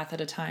this path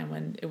at a time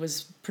when it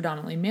was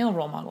predominantly male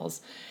role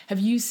models. Have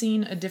you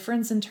seen a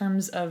difference in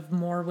terms of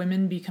more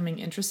women becoming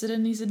interested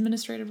in these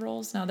administrative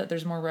roles now that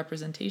there's more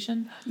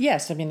representation?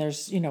 Yes. I mean,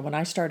 there's, when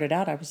I started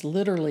out, I was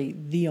literally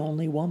the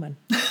only woman,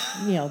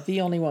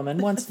 the only woman.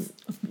 Once,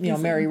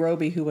 Mary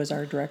Roby, who was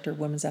our director of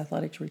women's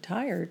athletics,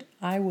 retired,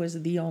 I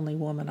was the only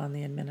woman on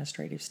the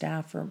administrative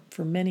staff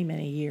for many,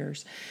 many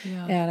years.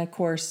 Yeah. And of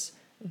course,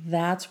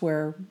 that's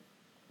where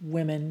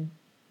women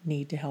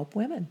need to help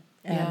women.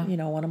 And,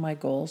 one of my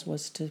goals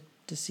was to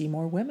see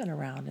more women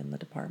around in the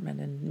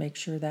department and make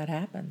sure that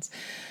happens.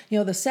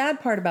 The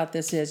sad part about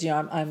this is,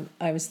 I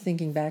was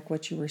thinking back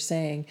what you were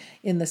saying.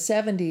 In the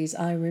 70s,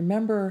 I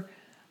remember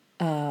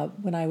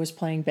when I was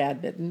playing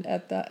badminton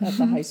at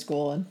the high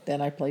school, and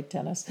then I played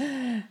tennis.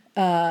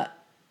 The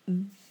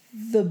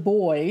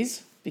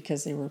boys,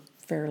 because they were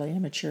fairly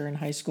immature in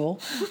high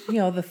school,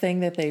 the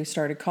thing that they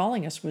started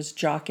calling us was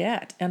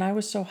jockette. And I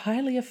was so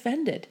highly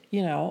offended,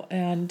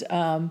 and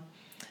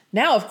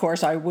now, of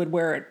course, I would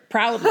wear it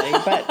proudly.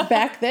 But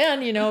back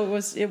then, it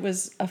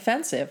was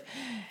offensive.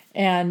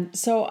 And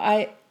so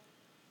I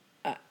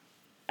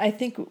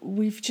think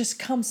we've just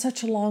come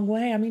such a long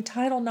way. I mean,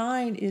 Title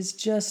IX is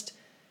just,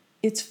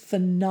 it's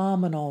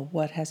phenomenal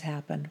what has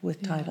happened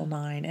with Title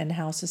IX and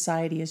how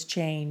society has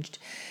changed.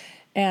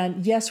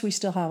 And yes, we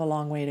still have a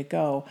long way to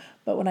go.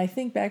 But when I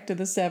think back to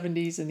the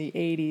 70s and the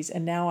 80s,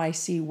 and now I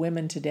see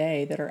women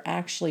today that are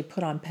actually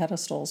put on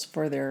pedestals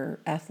for their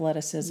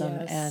athleticism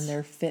and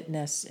their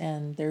fitness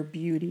and their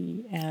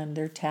beauty and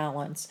their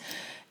talents,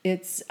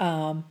 it's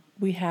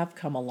we have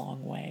come a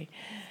long way.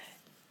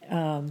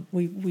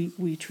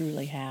 We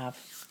truly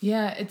have.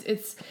 Yeah,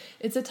 it's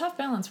a tough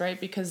balance, right?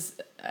 Because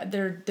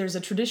there's a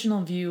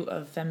traditional view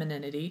of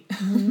femininity,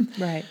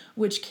 right,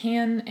 which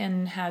can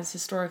and has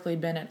historically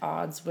been at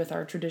odds with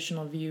our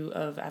traditional view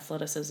of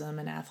athleticism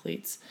and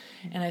athletes.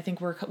 And I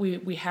think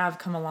we have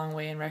come a long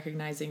way in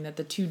recognizing that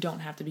the two don't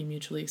have to be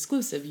mutually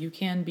exclusive. You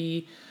can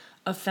be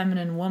a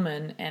feminine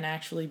woman and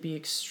actually be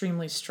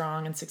extremely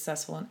strong and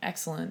successful and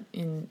excellent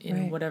in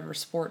right. whatever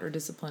sport or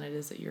discipline it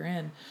is that you're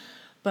in.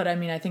 But I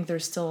mean, I think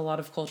there's still a lot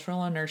of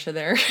cultural inertia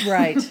there.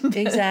 Right.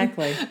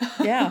 Exactly.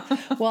 Yeah.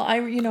 Well, I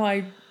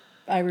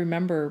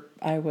remember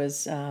I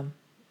was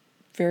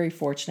very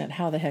fortunate.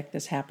 How the heck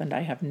this happened,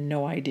 I have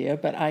no idea.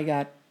 But I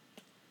got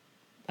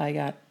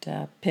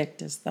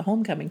picked as the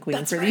homecoming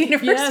queen for the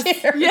University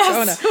of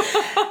Arizona.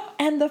 Yes.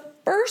 And the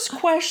first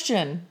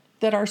question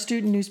that our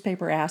student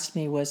newspaper asked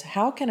me was,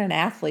 how can an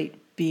athlete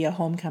be a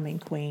homecoming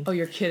queen? Oh,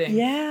 you're kidding.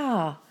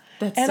 Yeah.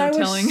 That's and so I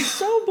telling. was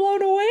so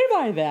blown away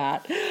by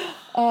that.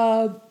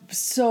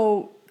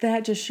 So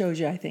that just shows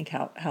you, I think,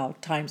 how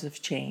times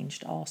have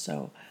changed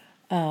also.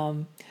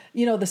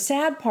 The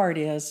sad part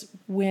is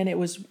when it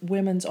was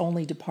women's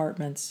only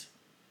departments,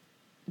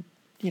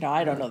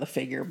 I don't know the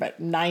figure,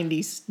 but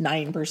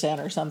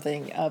 99% or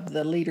something of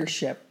the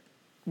leadership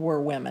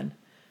were women.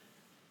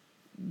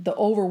 The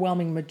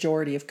overwhelming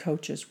majority of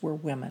coaches were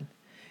women.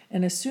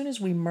 And as soon as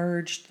we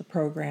merged the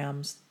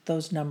programs,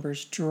 those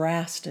numbers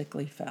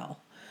drastically fell.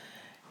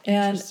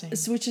 And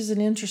which is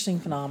an interesting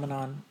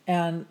phenomenon.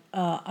 And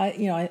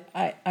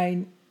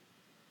I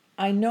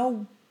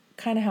know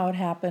kind of how it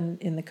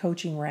happened in the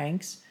coaching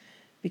ranks,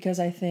 because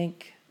I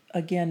think,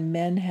 again,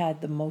 men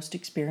had the most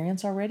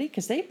experience already,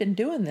 because they've been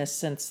doing this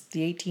since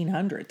the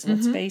 1800s,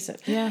 let's face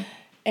it. Yeah.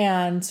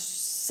 And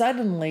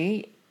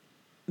suddenly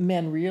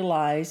men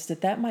realized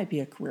that might be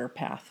a career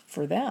path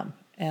for them.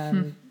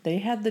 And they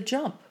had the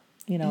jump,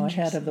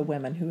 ahead of the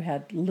women who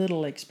had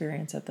little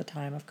experience at the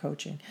time of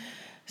coaching.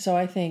 So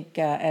I think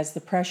as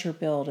the pressure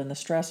build and the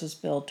stresses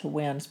build to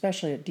win,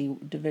 especially at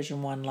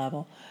Division I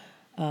level,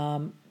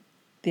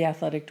 the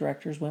athletic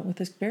directors went with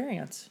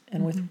experience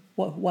and with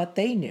what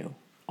they knew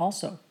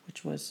also,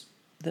 which was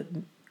that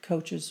the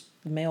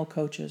male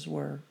coaches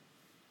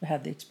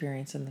had the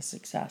experience and the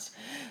success.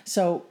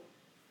 So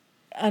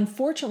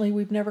unfortunately,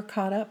 we've never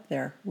caught up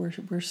there.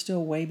 We're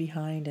still way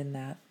behind in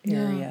that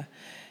area.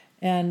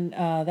 And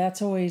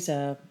that's always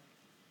a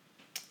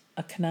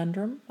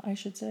conundrum, I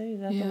should say.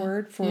 Is that the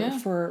word?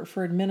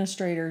 For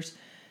administrators,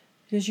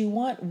 because you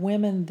want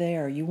women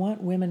there. You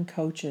want women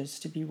coaches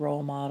to be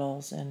role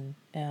models and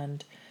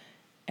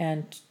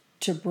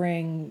to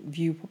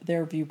bring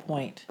their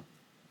viewpoint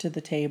to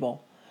the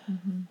table.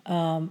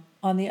 On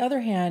the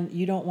other hand,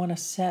 you don't want to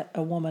set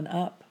a woman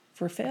up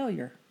for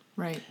failure.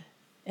 Right.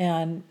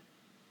 And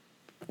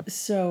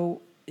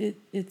so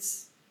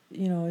it's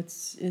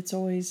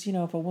always,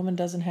 if a woman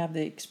doesn't have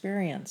the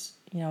experience,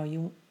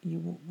 you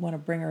want to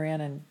bring her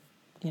in and,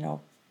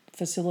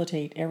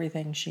 facilitate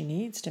everything she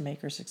needs to make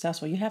her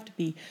successful. You have to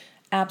be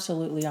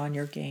absolutely on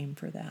your game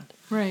for that.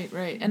 Right.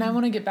 And I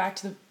want to get back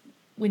to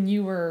when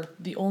you were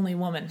the only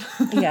woman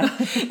in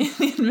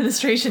the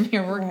administration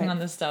here working on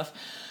this stuff.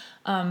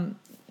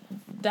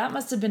 That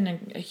must have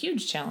been a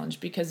huge challenge,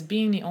 because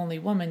being the only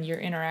woman, you're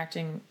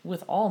interacting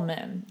with all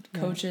men,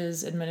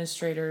 coaches,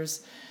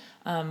 administrators.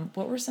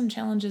 What were some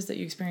challenges that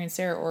you experienced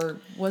there, or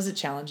was it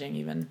challenging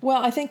even?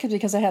 Well, I think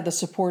because I had the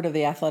support of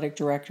the athletic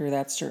director,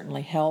 that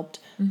certainly helped.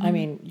 I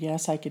mean,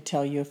 yes, I could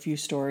tell you a few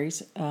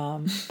stories.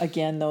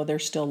 Again, though, they're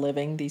still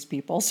living, these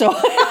people. So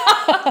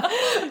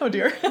oh,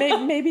 dear.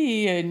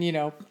 Maybe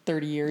in,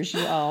 30 years,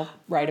 I'll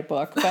write a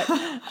book. But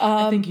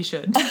I think you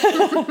should.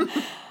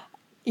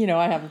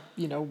 I have,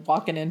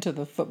 walking into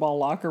the football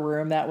locker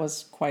room, that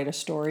was quite a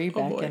story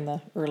back in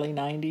the early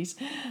 90s.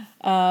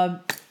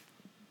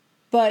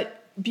 But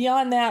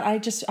beyond that,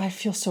 I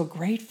feel so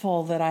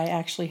grateful that I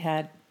actually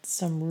had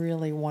some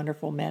really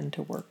wonderful men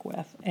to work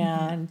with.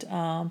 And,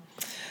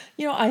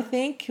 I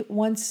think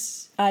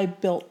once I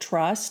built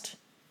trust,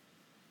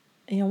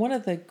 one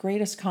of the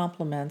greatest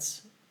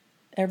compliments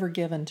ever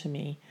given to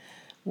me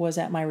was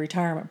at my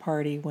retirement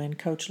party when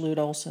Coach Lute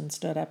Olson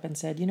stood up and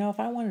said, if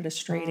I wanted a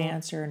straight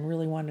answer and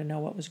really wanted to know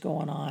what was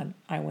going on,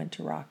 I went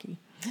to Rocky.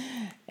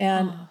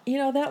 And,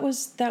 that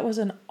was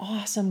an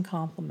awesome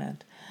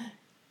compliment.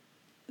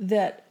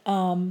 That,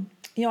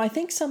 I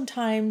think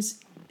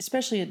sometimes,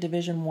 especially at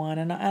Division I,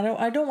 and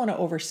I don't want to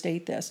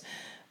overstate this,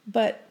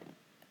 but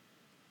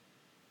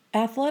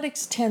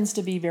athletics tends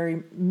to be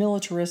very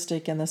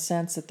militaristic in the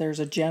sense that there's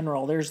a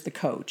general, there's the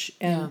coach,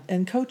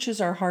 and coaches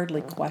are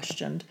hardly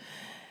questioned.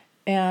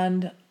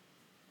 And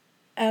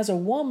as a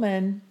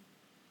woman,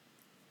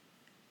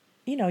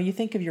 you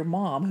think of your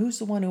mom. Who's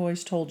the one who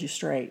always told you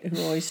straight,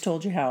 who always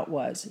told you how it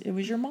was? It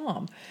was your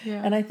mom.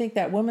 Yeah. And I think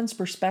that woman's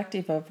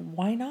perspective of,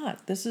 why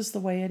not? This is the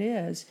way it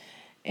is.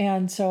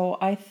 And so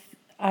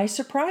I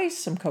surprised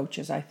some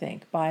coaches, I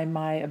think, by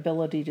my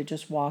ability to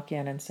just walk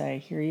in and say,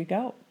 here you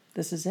go.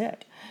 This is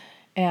it.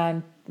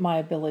 And my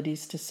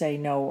abilities to say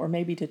no, or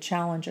maybe to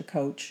challenge a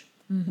coach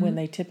when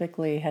they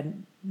typically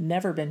had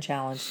never been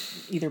challenged,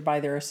 either by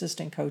their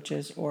assistant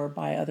coaches or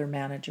by other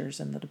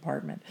managers in the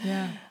department.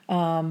 Yeah.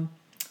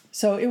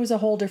 So it was a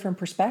whole different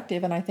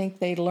perspective, and I think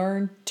they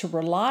learned to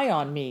rely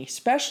on me,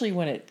 especially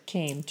when it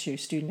came to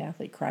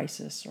student-athlete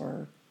crisis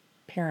or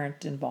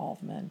parent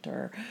involvement,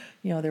 or,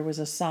 there was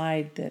a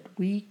side that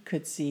we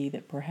could see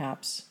that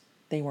perhaps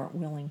they weren't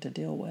willing to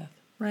deal with.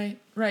 Right.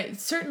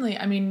 Certainly,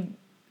 I mean,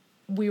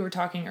 we were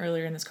talking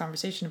earlier in this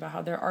conversation about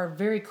how there are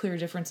very clear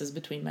differences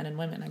between men and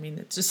women. I mean,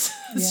 it's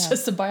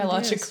just a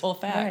biological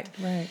fact.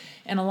 Right.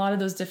 And a lot of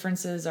those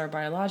differences are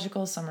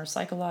biological, some are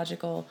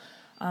psychological.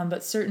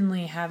 But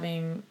certainly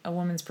having a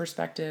woman's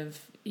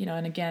perspective,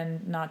 and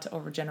again, not to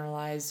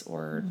overgeneralize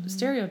or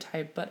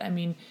stereotype, but I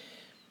mean,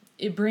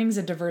 it brings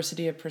a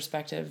diversity of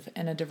perspective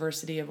and a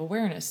diversity of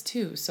awareness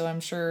too. So I'm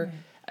sure,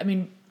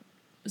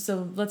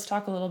 so let's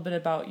talk a little bit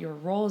about your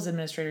role as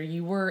administrator.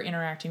 You were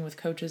interacting with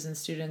coaches and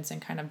students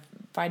and kind of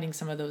fighting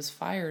some of those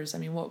fires. I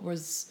mean, what were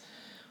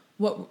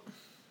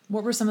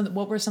some of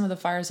the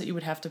fires that you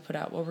would have to put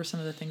out? What were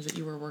some of the things that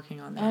you were working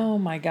on there? Oh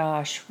my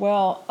gosh.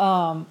 Well,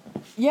 I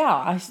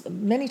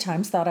many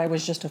times thought I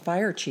was just a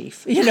fire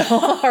chief,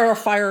 or a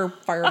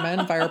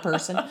fireman, fire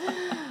person.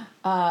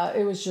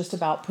 It was just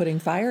about putting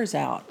fires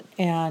out.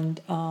 And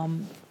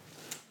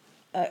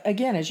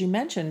again, as you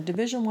mentioned,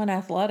 Division I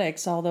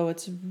athletics, although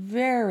it's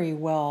very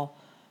well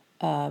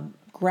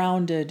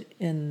grounded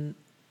in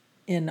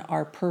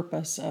our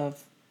purpose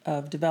of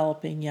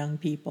developing young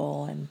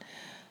people,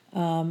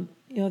 and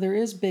there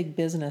is big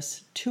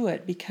business to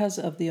it because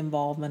of the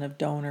involvement of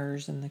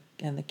donors and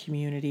the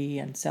community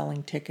and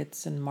selling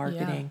tickets and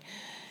marketing.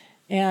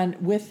 Yeah.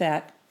 And with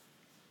that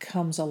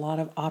comes a lot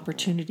of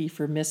opportunity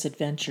for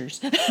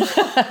misadventures.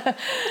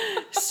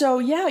 So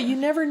you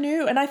never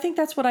knew. And I think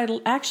that's what I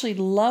actually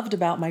loved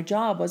about my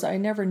job was I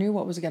never knew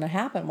what was going to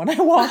happen when I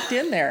walked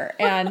in there.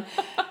 And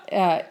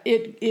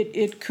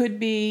it could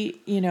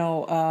be,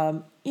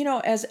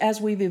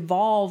 as we've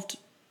evolved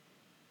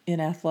in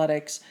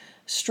athletics,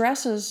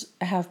 stresses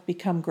have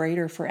become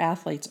greater for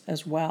athletes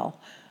as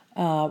well,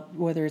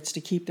 whether it's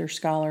to keep their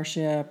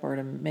scholarship or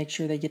to make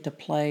sure they get to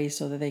play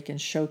so that they can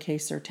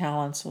showcase their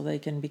talents so they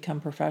can become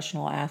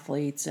professional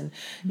athletes. And,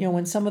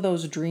 when some of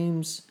those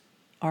dreams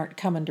aren't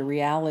coming to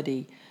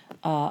reality,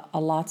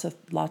 lots of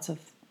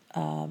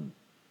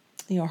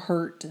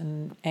hurt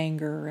and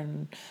anger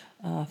and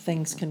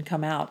things can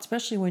come out,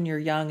 especially when you're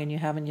young and you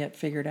haven't yet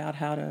figured out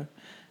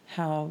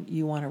how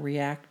you want to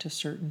react to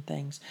certain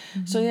things.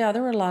 Mm-hmm. So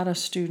there were a lot of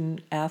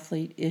student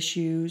athlete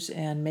issues,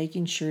 and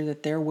making sure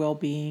that their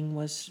well-being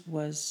was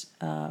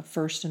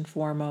first and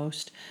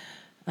foremost.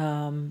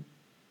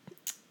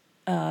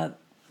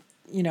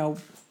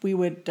 We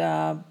would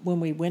when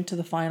we went to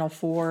the Final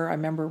Four. I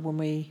remember when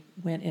we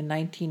went in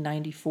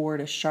 1994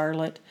 to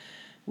Charlotte,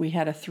 we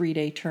had a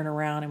 3-day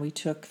turnaround, and we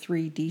took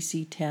 3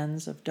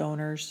 DC-10s of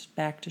donors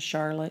back to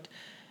Charlotte,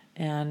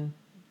 and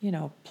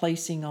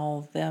placing all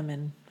of them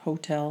in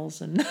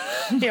hotels. And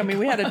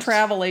we had a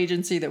travel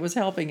agency that was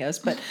helping us,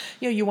 but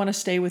you want to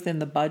stay within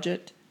the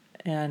budget.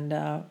 And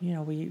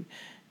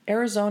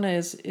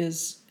Arizona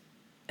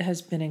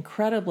has been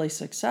incredibly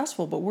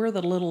successful, but we're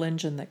the little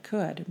engine that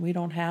could. We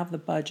don't have the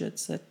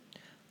budgets that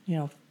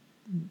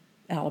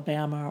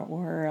Alabama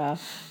or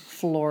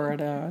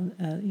Florida,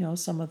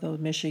 some of those,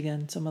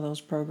 Michigan, some of those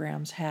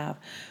programs have.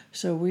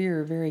 So we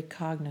are very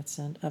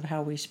cognizant of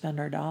how we spend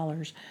our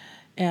dollars.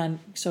 And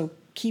so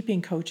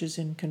keeping coaches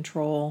in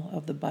control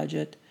of the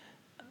budget,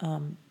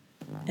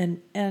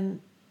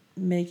 and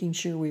making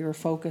sure we were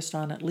focused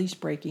on at least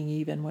breaking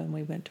even when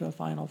we went to a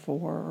Final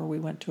Four or we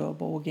went to a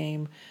bowl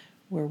game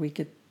where we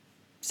could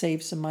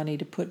save some money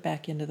to put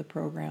back into the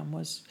program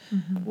was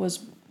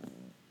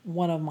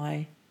one of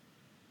my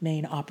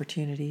main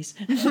opportunities.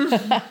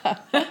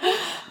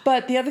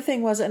 But the other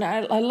thing was, and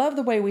I love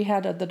the way we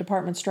had the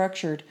department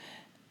structured,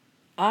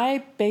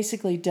 I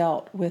basically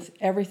dealt with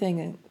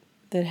everything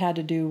that had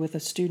to do with a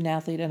student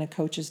athlete and a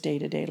coach's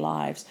day-to-day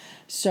lives.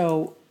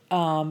 So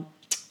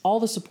all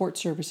the support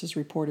services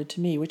reported to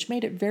me, which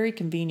made it very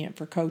convenient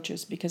for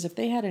coaches, because if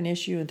they had an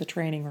issue in the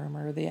training room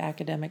or the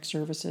academic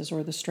services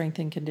or the strength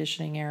and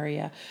conditioning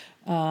area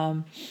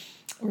or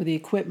the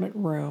equipment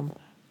room,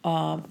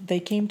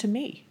 they came to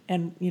me.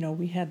 And,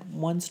 we had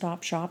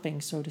one-stop shopping,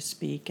 so to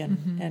speak,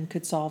 and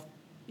could solve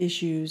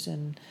issues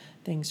and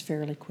things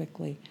fairly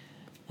quickly.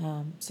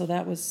 So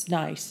that was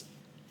nice.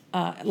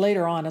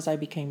 Later on, as I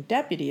became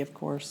deputy, of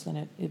course,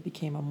 then it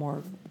became a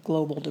more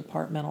global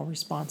departmental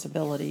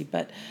responsibility.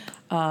 But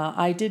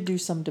I did do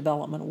some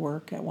development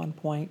work at one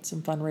point,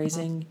 some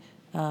fundraising,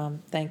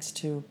 thanks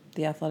to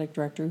the athletic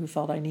director who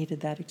felt I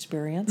needed that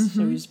experience.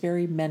 So he was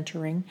very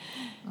mentoring,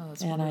 and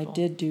wonderful. I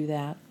did do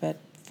that. But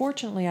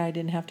fortunately, I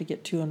didn't have to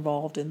get too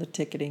involved in the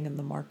ticketing and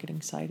the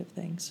marketing side of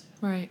things.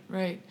 Right.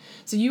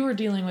 So you were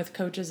dealing with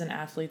coaches and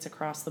athletes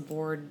across the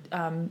board.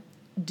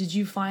 Did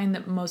you find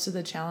that most of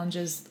the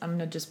challenges, I'm going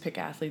to just pick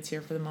athletes here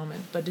for the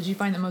moment, but did you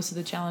find that most of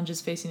the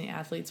challenges facing the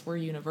athletes were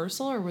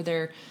universal, or were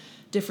there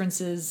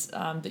differences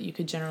that you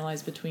could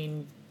generalize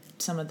between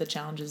some of the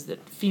challenges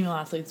that female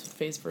athletes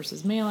face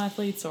versus male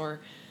athletes? Or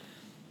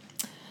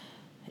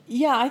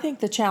Yeah, I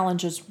think the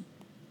challenges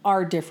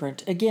are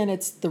different. Again,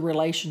 it's the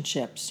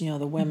relationships, the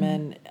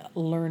women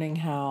learning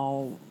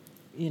how,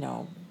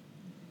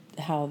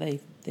 how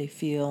they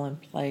feel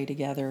and play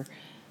together.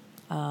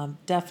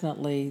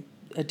 Definitely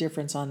a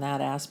difference on that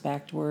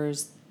aspect,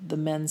 whereas the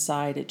men's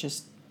side, it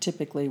just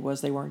typically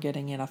was they weren't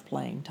getting enough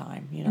playing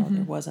time.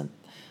 There wasn't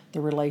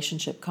the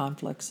relationship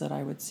conflicts that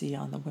I would see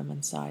on the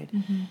women's side.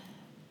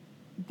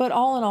 But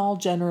all in all,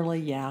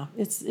 generally,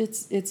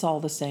 it's all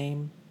the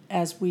same.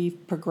 As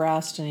we've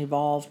progressed and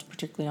evolved,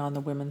 particularly on the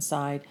women's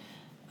side,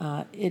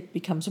 it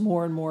becomes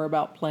more and more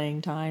about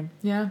playing time.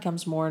 Yeah. It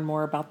becomes more and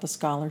more about the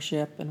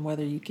scholarship and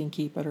whether you can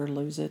keep it or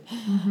lose it.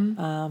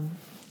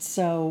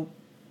 So,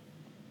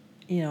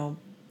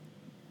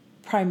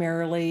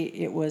 primarily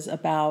it was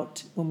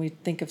about, when we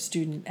think of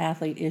student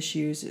athlete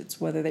issues,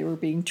 it's whether they were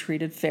being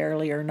treated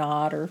fairly or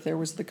not, or if there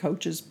was the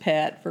coach's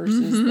pet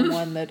versus the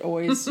one that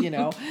always,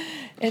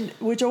 and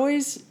which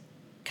always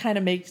kind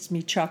of makes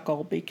me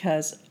chuckle,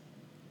 because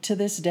to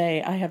this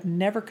day, I have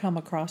never come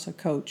across a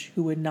coach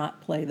who would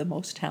not play the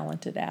most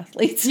talented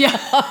athletes. Yeah.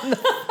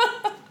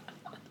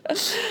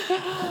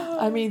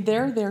 I mean,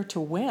 they're there to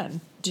win,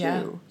 too.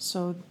 Yeah.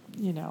 So,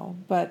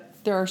 but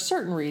there are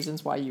certain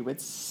reasons why you would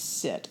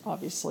sit,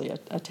 obviously,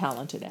 a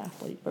talented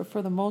athlete. But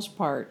for the most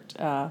part,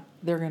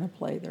 they're going to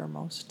play their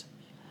most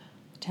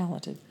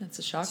talented That's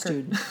a shocker.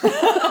 student.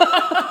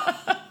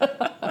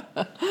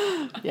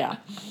 Yeah.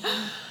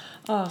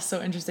 Oh,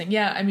 so interesting.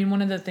 Yeah, I mean,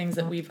 one of the things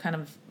that we've kind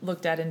of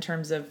looked at in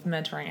terms of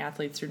mentoring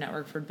athletes through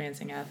Network for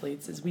Advancing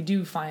Athletes is we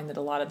do find that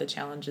a lot of the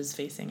challenges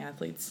facing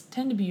athletes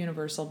tend to be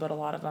universal, but a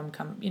lot of them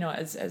come,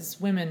 as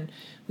women,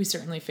 we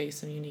certainly face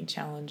some unique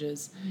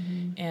challenges.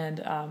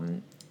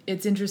 And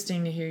it's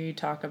interesting to hear you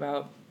talk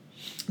about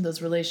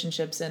those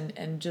relationships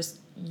and just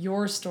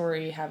your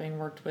story, having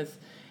worked with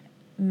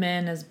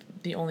men as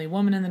the only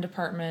woman in the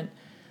department.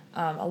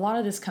 A lot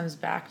of this comes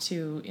back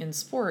to, in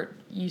sport,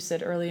 you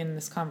said early in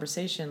this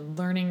conversation,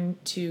 learning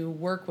to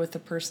work with a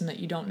person that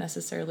you don't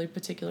necessarily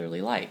particularly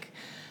like.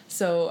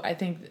 So I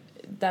think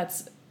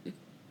that's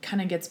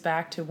kind of gets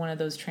back to one of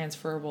those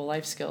transferable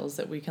life skills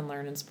that we can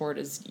learn in sport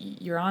is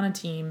you're on a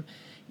team.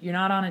 You're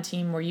not on a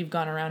team where you've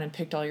gone around and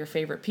picked all your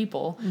favorite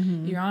people.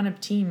 You're on a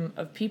team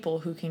of people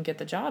who can get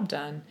the job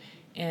done.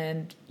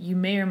 And you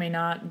may or may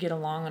not get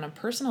along on a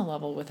personal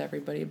level with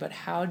everybody, but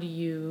how do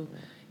you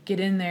get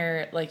in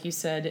there, like you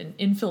said, and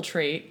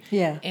infiltrate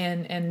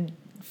and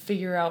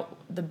figure out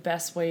the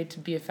best way to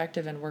be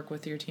effective and work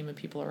with your team of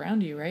people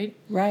around you, right?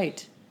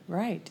 Right,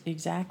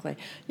 exactly.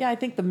 Yeah, I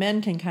think the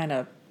men can kind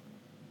of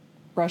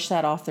brush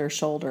that off their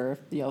shoulder.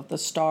 If the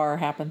star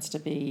happens to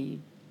be,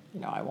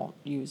 I won't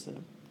use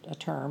a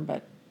term,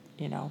 but,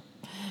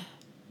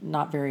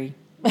 not very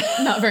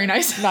Not very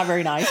nice. not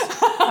very nice.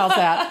 How's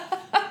that?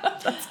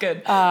 That's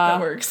good. That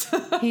works.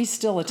 He's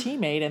still a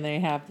teammate, and they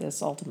have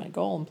this ultimate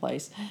goal in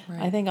place.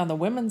 Right. I think on the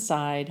women's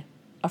side,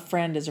 a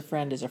friend is a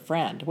friend is a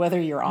friend, whether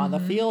you're on the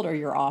field or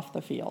you're off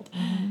the field.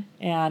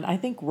 And I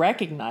think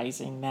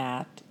recognizing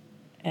that,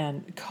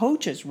 and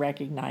coaches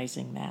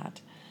recognizing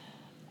that,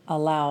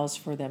 allows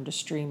for them to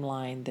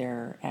streamline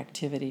their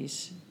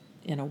activities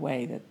in a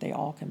way that they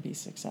all can be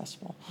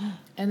successful.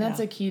 And that's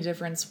a key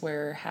difference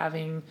where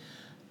having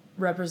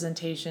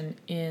representation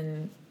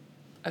in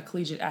a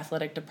collegiate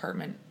athletic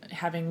department,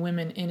 having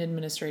women in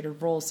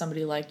administrative roles,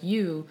 somebody like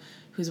you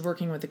who's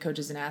working with the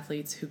coaches and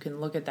athletes who can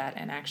look at that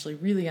and actually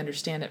really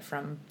understand it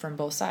from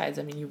both sides.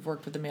 I mean, you've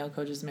worked with the male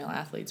coaches, male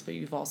athletes, but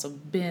you've also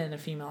been a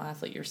female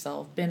athlete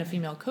yourself, been a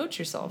female coach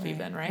yourself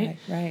even, right?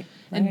 Right.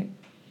 And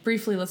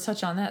briefly, let's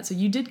touch on that. So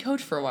you did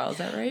coach for a while, is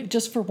that right?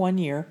 Just for 1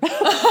 year.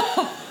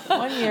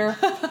 1 year.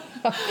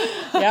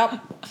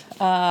 Yep.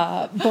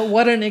 But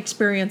what an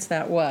experience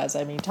that was.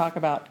 I mean, talk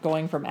about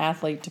going from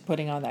athlete to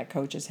putting on that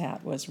coach's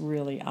hat was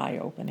really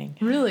eye-opening.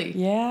 Really?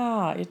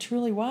 Yeah, it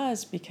truly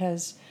was,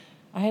 because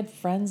I had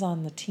friends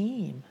on the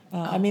team.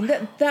 I mean,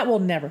 that will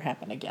never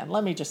happen again.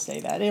 Let me just say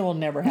that. It will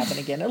never happen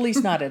again, at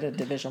least not at a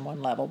Division I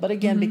level. But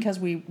again, because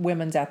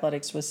women's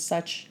athletics was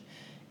such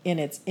in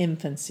its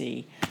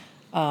infancy,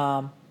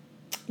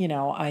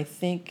 I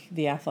think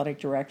the athletic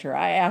director,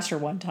 I asked her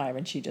one time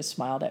and she just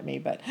smiled at me,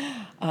 but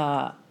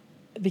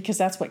because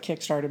that's what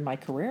kickstarted my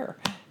career.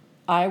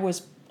 I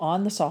was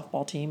on the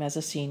softball team as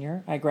a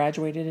senior. I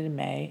graduated in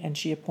May, and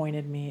she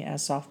appointed me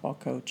as softball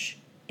coach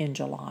in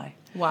July.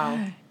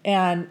 Wow.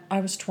 And I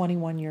was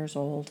 21 years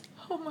old.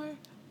 Oh my.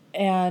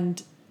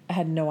 And I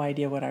had no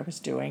idea what I was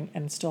doing,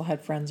 and still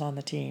had friends on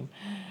the team.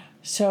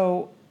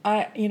 So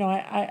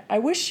I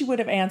wish she would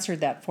have answered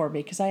that for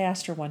me, because I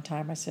asked her one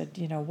time, I said,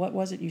 what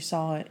was it you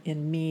saw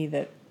in me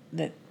that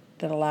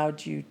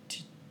allowed you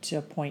to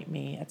appoint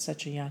me at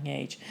such a young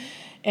age?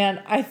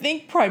 And I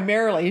think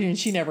primarily, and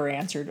she never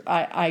answered,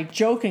 I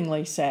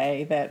jokingly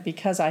say that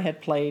because I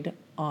had played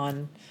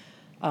on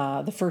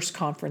the first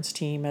conference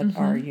team at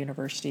our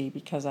university,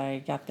 because I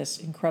got this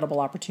incredible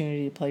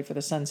opportunity to play for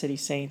the Sun City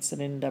Saints that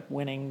ended up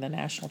winning the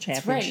national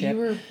championship. That's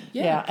right.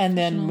 You were, and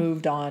then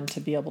moved on to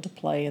be able to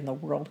play in the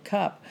World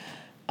Cup.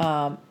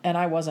 And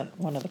I wasn't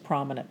one of the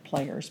prominent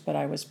players, but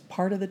I was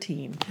part of the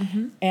team.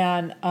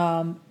 And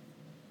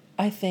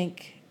I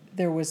think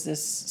there was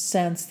this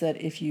sense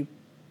that if you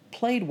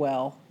played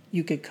well,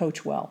 you could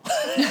coach well,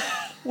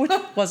 which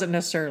wasn't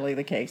necessarily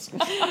the case.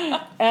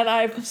 And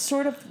I've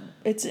sort of,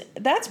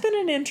 that's been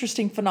an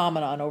interesting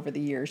phenomenon over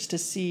the years, to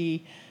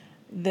see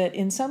that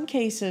in some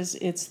cases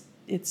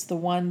it's the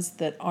ones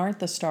that aren't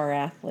the star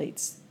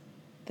athletes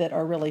that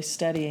are really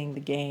studying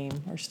the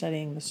game or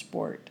studying the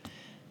sport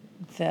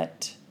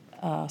that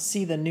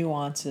see the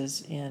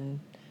nuances in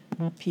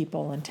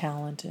people and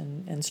talent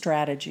and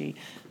strategy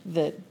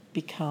that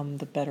become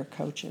the better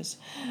coaches.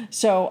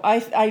 So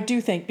I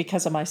do think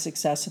because of my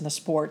success in the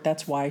sport,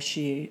 that's why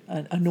she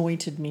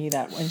anointed me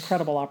that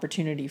incredible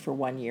opportunity for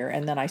 1 year.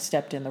 And then I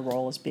stepped in the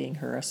role as being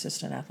her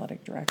assistant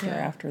athletic director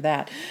after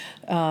that.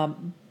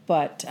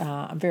 But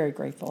I'm very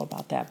grateful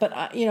about that. But,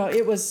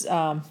 it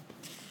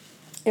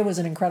was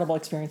an incredible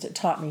experience. It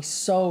taught me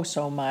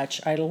so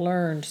much. I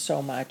learned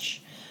so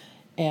much.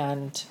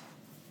 And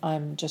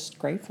I'm just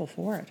grateful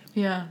for it.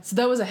 Yeah. So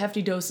that was a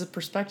hefty dose of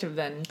perspective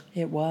then.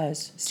 It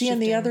was. Seeing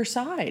the other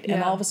side.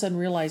 And all of a sudden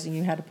realizing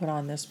you had to put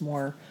on this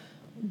more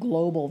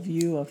global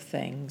view of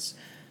things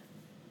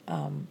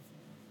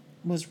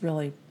was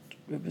really,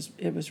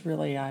 it was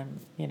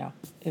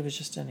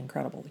just an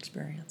incredible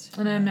experience.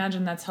 And I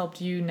imagine that's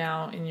helped you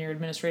now in your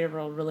administrative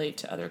role relate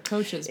to other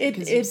coaches.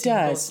 Because it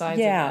does. Both sides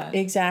of that.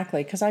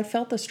 Exactly. Because I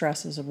felt the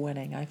stresses of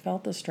winning. I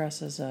felt the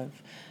stresses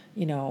of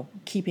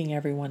keeping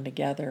everyone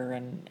together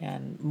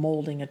and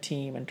molding a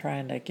team and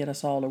trying to get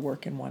us all to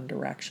work in one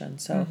direction.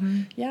 So,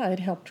 it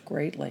helped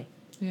greatly.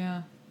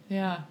 Yeah,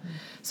 yeah.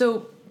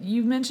 So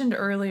you mentioned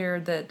earlier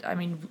that,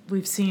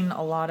 we've seen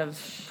a lot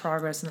of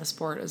progress in the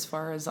sport as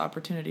far as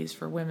opportunities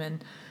for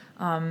women.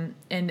 And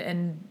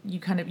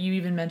you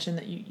even mentioned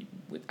that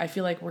I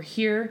feel like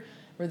we're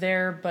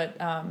there, but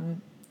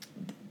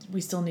we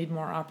still need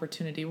more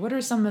opportunity. What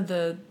are some of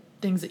the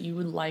things that you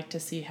would like to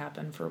see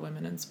happen for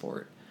women in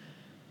sport?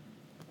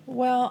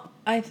 Well,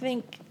 I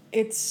think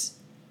it's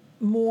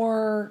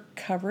more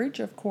coverage,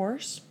 of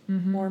course,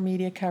 more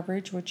media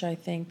coverage, which I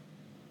think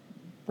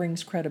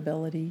brings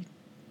credibility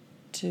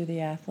to the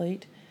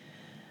athlete.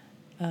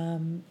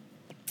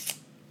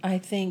 I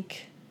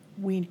think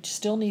we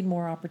still need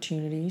more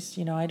opportunities.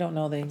 I don't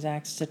know the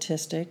exact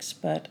statistics,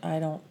 but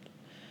I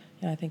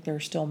think there are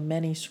still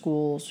many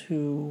schools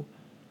who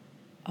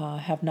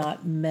have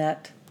not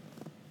met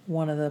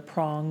one of the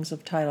prongs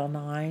of Title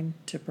IX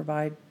to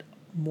provide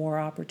more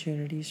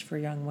opportunities for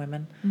young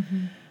women.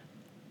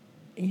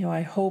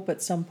 I hope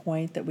at some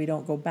point that we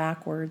don't go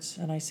backwards,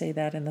 and I say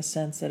that in the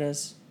sense that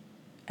as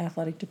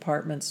athletic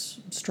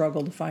departments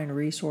struggle to find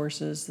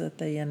resources, that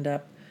they end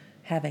up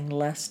having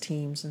less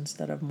teams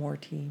instead of more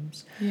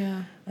teams.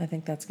 Yeah. I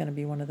think that's going to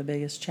be one of the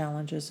biggest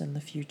challenges in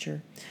the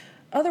future.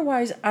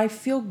 Otherwise, I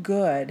feel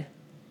good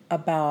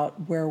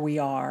about where we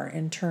are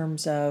in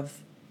terms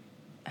of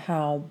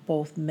how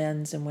both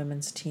men's and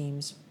women's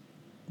teams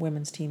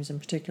in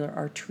particular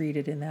are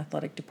treated in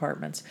athletic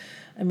departments.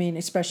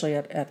 Especially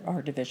at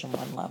our Division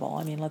I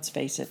level. Let's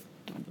face it,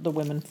 the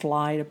women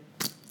fly to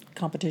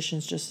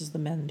competitions just as the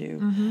men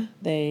do.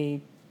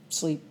 They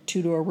sleep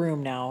 2 to a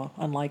room now,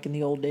 unlike in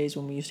the old days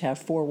when we used to have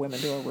 4 women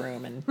to a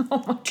room and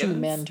 2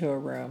 men to a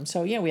room.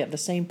 So we have the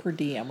same per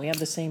diem, we have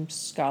the same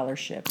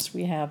scholarships,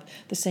 we have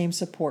the same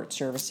support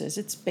services.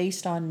 It's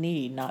based on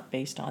need, not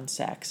based on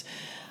sex.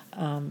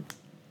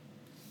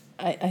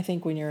 I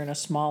think when you're in a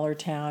smaller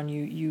town,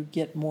 you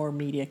get more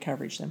media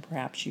coverage than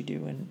perhaps you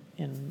do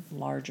in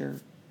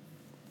larger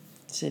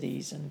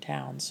cities and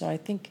towns. So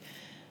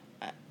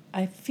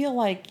I feel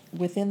like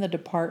within the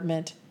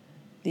department,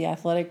 the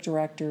athletic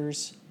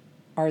directors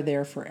are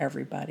there for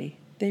everybody.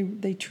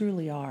 They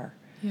truly are.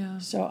 Yeah.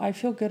 So I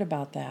feel good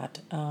about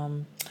that.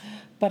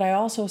 But I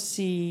also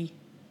see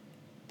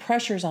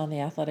pressures on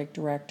the athletic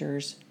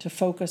directors to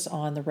focus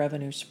on the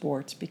revenue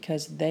sports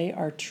because they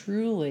are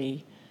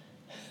truly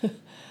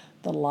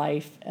the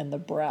life and the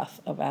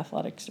breath of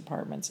athletics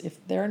departments.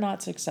 If they're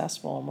not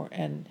successful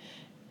and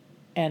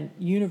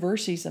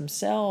universities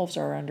themselves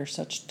are under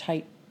such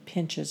tight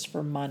pinches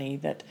for money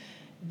that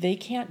they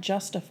can't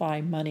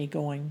justify money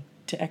going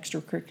to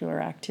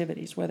extracurricular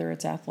activities, whether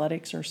it's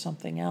athletics or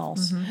something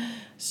else.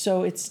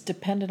 So it's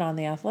dependent on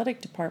the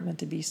athletic department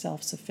to be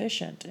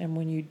self-sufficient. And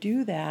when you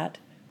do that,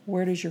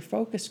 where does your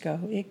focus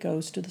go? It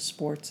goes to the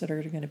sports that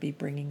are going to be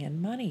bringing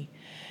in money.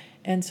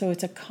 And so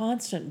it's a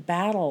constant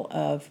battle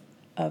of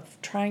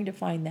trying to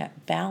find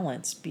that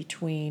balance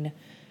between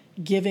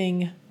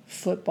giving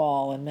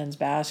football and men's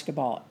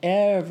basketball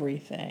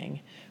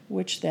everything,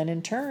 which then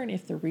in turn,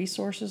 if the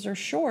resources are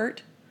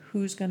short,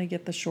 who's going to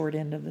get the short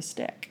end of the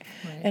stick?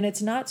 Right. And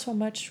it's not so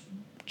much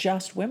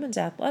just women's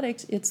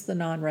athletics, it's the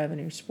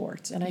non-revenue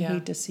sports. And I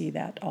hate to see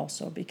that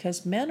also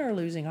because men are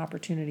losing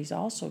opportunities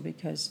also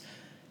because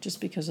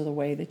of the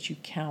way that you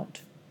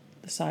count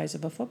the size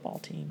of a football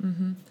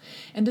team.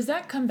 And does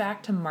that come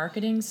back to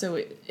marketing?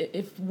 So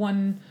if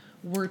one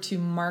were to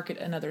market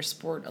another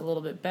sport a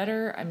little bit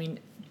better, I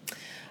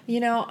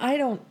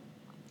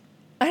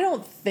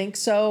don't think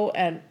so.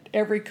 And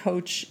every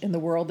coach in the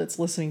world that's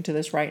listening to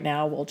this right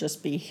now will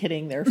just be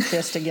hitting their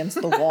fist against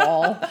the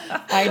wall.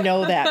 I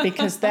know that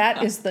because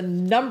that is the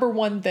number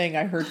one thing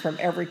I heard from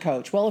every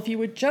coach. Well, if you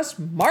would just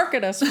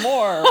market us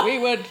more, we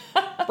would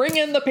bring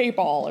in the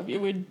people. If you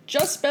would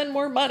just spend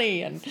more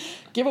money and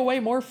give away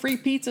more free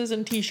pizzas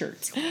and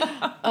T-shirts.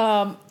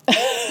 And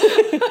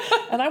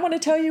I want to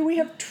tell you, we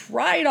have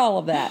tried all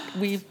of that.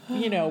 We've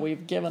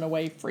given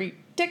away free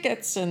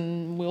tickets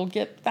and we'll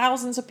get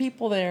thousands of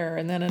people there.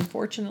 And then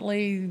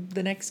unfortunately,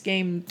 the next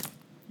game,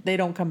 they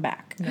don't come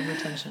back. No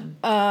retention.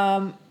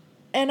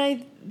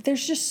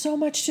 there's just so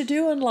much to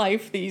do in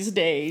life these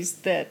days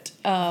that,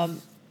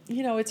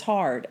 it's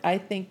hard. I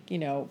think,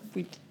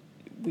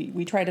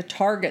 we try to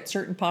target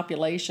certain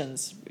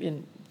populations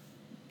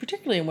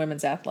particularly in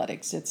women's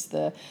athletics. It's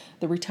the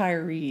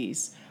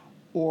retirees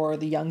or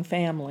the young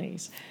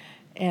families.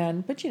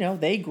 But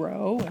they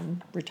grow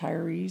and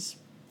retirees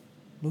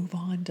move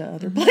on to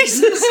other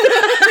places.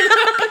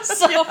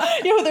 So,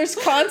 there's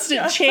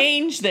constant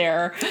change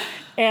there.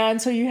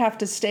 And so you have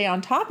to stay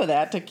on top of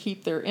that to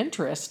keep their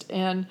interest.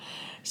 And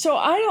so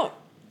I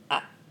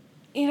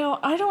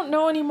don't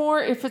know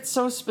anymore if it's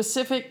so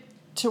specific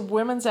to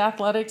women's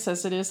athletics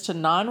as it is to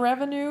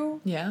non-revenue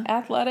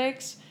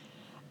athletics,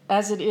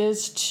 as it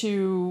is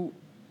to,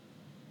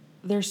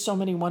 there's so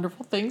many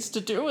wonderful things to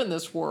do in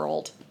this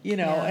world,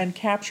 and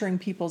capturing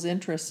people's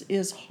interests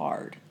is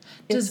hard.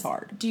 It's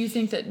hard. Do you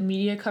think that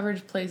media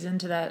coverage plays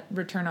into that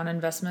return on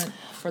investment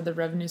for the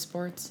revenue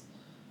sports?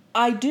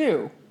 I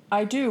do,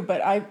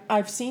 but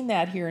I've seen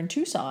that here in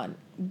Tucson.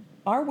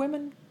 Our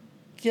women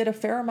get a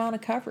fair amount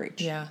of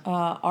coverage. Yeah.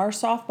 Our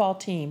softball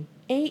team,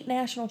 8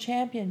 national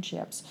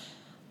championships,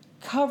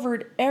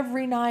 covered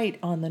every night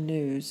on the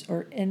news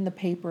or in the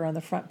paper on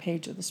the front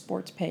page of the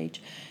sports page.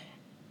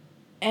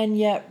 And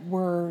yet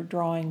we're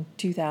drawing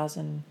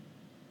 2,000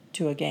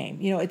 to a game.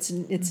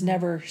 It's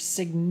never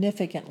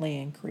significantly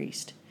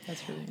increased.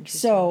 That's really interesting.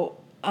 So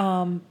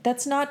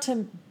that's not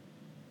to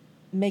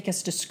make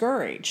us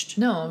discouraged.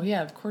 No,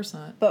 yeah, of course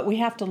not. But we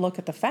have to look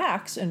at the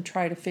facts and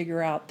try to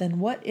figure out then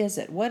what is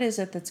it? What is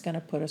it that's going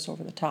to put us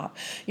over the top?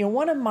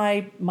 One of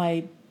my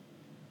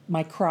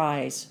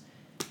cries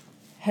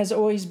has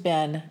always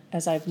been,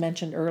 as I've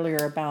mentioned earlier,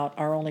 about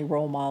our only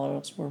role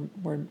models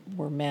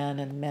were men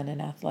and men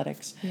in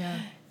athletics. Yeah.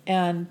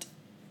 And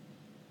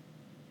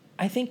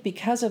I think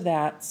because of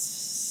that,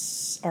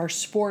 our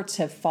sports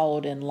have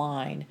followed in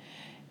line.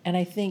 And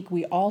I think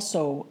we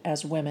also,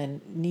 as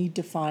women, need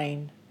to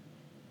find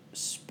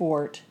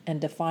sport and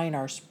define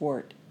our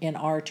sport in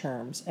our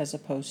terms as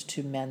opposed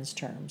to men's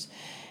terms.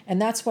 And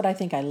that's what I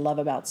think I love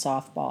about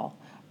softball,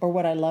 or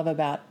what I love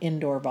about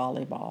indoor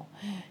volleyball.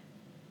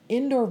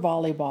 Indoor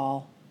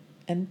volleyball,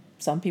 and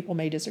some people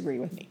may disagree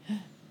with me,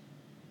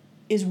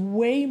 is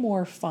way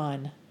more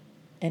fun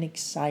and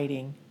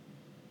exciting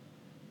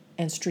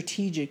and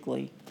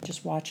strategically,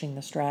 just watching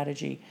the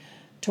strategy,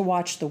 to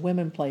watch the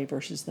women play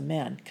versus the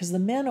men. Because the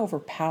men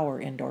overpower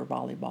indoor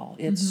volleyball.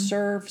 It's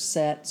serve,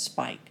 set,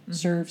 spike.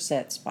 Serve,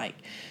 set, spike.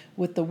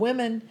 With the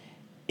women,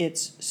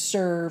 it's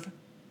serve,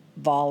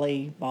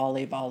 volley,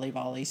 volley, volley,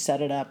 volley,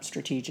 set it up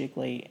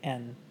strategically,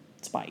 and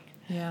spike.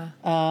 Yeah.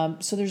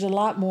 So there's a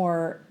lot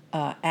more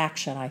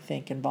action, I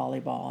think, in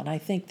volleyball. And I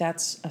think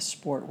that's a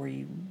sport where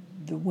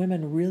the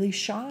women really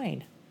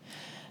shine.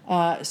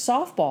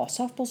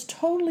 Softball's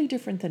totally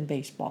different than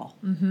baseball.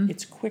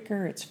 It's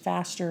quicker, it's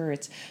faster,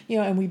 it's,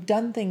 and we've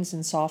done things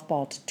in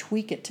softball to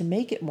tweak it, to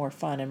make it more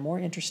fun and more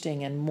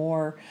interesting and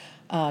more,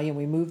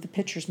 we move the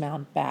pitcher's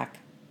mound back.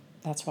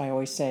 That's why I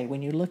always say,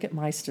 when you look at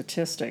my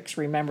statistics,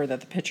 remember that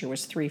the pitcher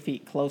was 3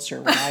 feet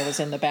closer when I was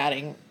in the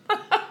batting,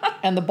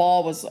 and the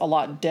ball was a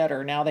lot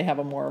deader. Now they have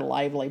a more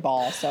lively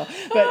ball. So,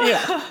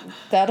 but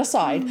that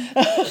aside,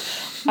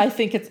 I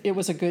think it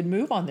was a good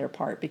move on their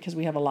part, because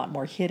we have a lot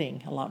more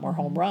hitting, a lot more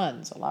home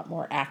runs, a lot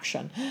more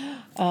action.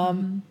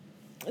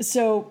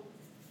 So,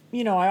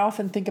 I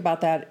often think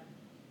about that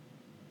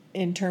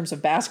in terms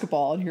of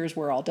basketball, and here's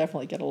where I'll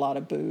definitely get a lot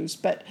of boos.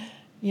 But,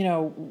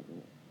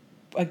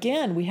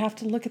 again, we have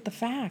to look at the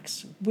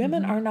facts.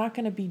 Women are not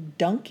going to be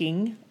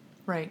dunking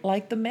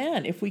like the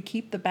men if we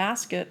keep the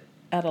basket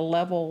at a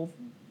level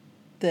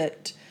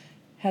that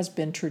has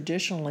been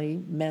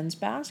traditionally men's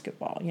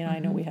basketball. I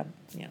know we have,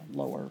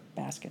 lower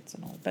baskets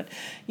and all, but,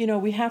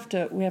 we have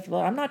to,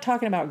 I'm not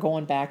talking about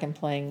going back and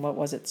playing,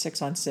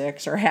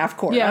 6-on-6 or half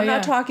court. I'm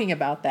not talking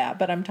about that,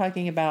 but I'm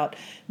talking about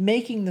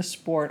making the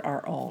sport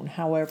our own,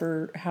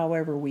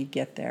 however we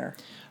get there.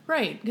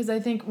 Right, because I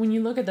think when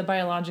you look at the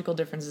biological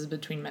differences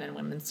between men and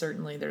women,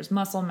 certainly there's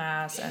muscle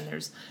mass, and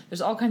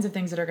there's all kinds of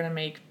things that are going to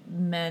make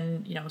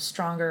men,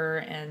 stronger,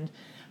 and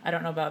I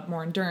don't know about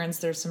more endurance.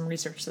 There's some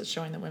research that's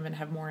showing that women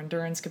have more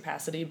endurance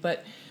capacity,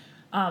 but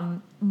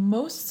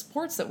most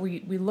sports that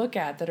we look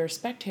at that are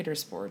spectator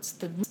sports,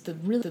 the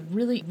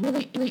really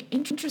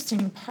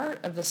interesting part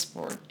of the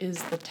sport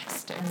is the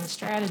tactic and the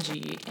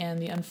strategy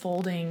and the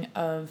unfolding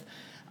of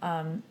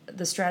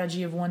the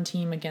strategy of one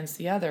team against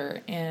the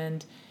other.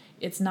 And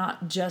it's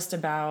not just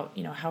about,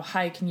 how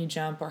high can you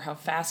jump or how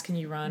fast can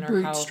you run or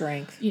brute how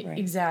strength.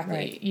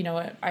 Exactly.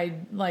 Right. I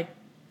like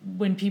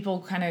when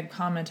people kind of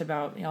comment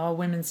about,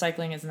 women's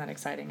cycling isn't that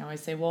exciting. I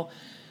always say, well,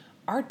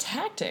 our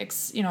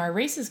tactics, our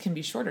races can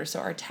be shorter, so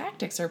our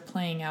tactics are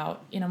playing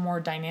out in a more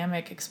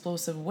dynamic,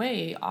 explosive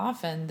way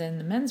often than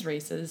the men's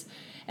races.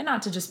 And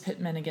not to just pit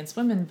men against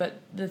women, but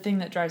the thing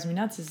that drives me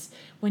nuts is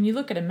when you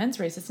look at a men's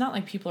race, it's not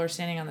like people are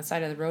standing on the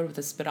side of the road with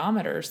a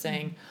speedometer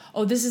saying,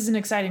 oh, this is an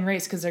exciting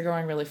race because they're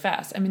going really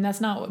fast. I mean,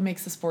 that's not what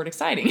makes the sport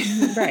exciting.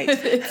 Right.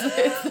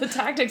 it's the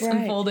tactics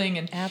unfolding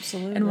and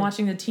absolutely, and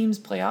watching the teams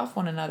play off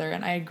one another.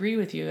 And I agree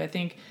with you. I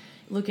think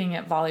looking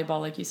at volleyball,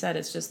 like you said,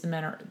 it's just the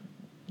men are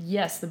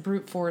yes, the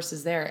brute force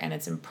is there and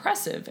it's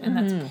impressive, and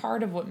that's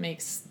part of what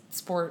makes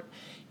sport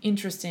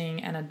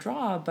interesting and a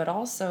draw, but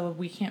also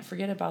we can't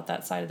forget about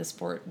that side of the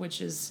sport,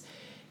 which is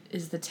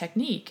the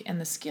technique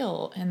and the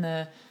skill and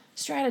the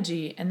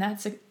strategy, and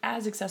that's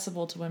as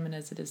accessible to women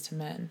as it is to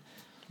men.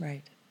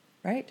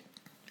 Right.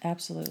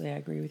 Absolutely. I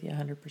agree with you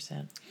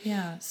 100%.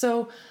 Yeah.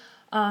 So,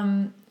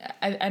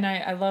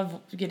 I love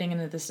getting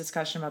into this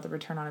discussion about the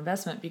return on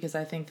investment, because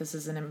I think this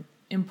is an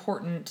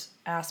important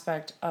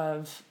aspect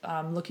of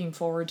looking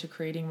forward to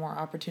creating more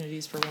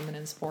opportunities for women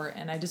in sport.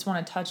 And I just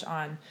want to touch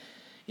on,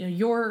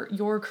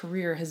 your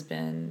career has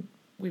been,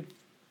 we've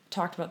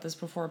talked about this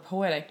before,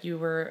 poetic. You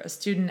were a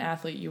student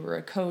athlete, you were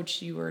a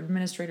coach, you were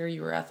administrator,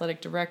 you were athletic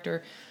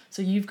director.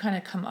 So you've kind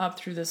of come up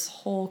through this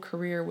whole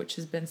career, which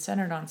has been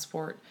centered on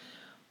sport.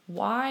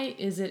 Why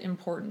is it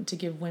important to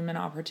give women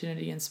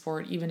opportunity in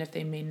sport, even if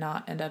they may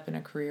not end up in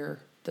a career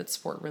that's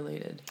sport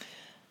related?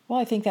 Well,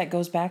 I think that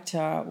goes back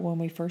to when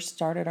we first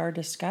started our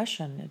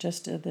discussion,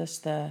 just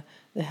the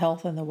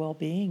health and the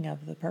well-being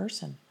of the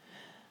person.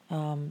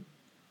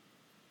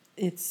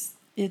 It's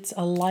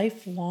a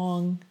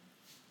lifelong.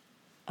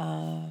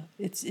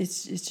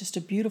 It's just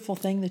a beautiful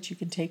thing that you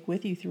can take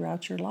with you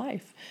throughout your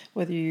life.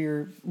 Whether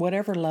you're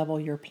whatever level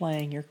you're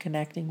playing, you're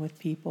connecting with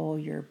people,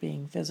 you're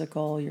being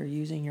physical, you're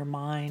using your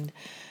mind.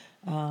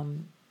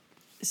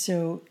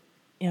 So,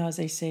 as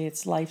they say,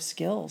 it's life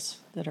skills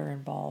that are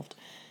involved.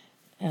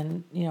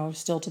 And,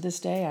 still to this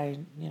day, I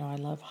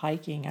love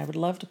hiking. I would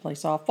love to play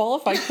softball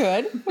if I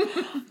could.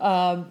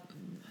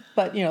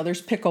 But,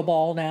 there's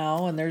pickleball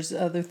now, and there's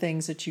other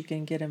things that you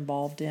can get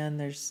involved in.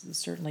 There's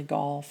certainly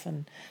golf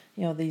and,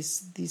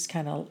 these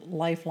kind of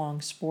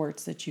lifelong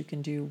sports that you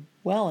can do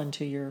well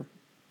into your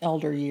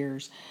elder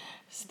years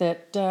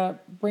that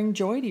bring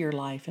joy to your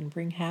life and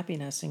bring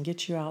happiness and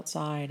get you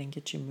outside and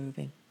get you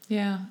moving.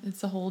 Yeah,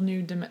 it's a whole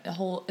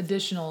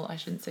additional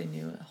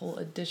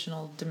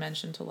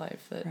dimension to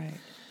life that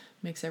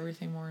makes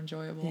everything more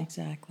enjoyable.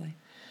 Exactly.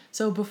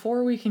 So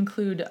before we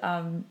conclude,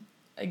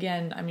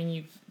 again,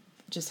 you've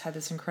just had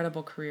this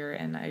incredible career,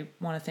 and I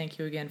want to thank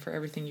you again for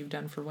everything you've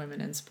done for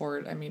women in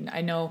sport. I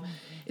know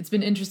it's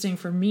been interesting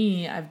for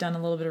me. I've done a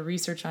little bit of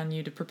research on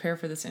you to prepare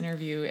for this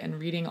interview, and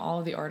reading all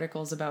of the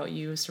articles about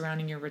you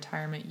surrounding your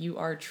retirement. You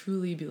are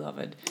truly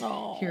beloved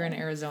here in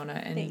Arizona,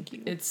 and thank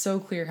you. It's so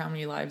clear how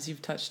many lives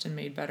you've touched and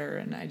made better,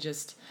 and I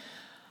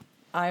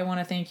want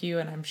to thank you,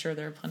 and I'm sure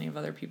there are plenty of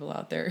other people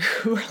out there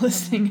who are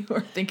listening who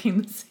are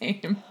thinking the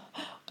same.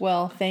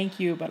 Well, thank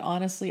you, but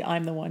honestly,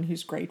 I'm the one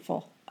who's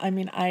grateful.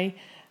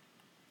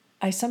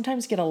 I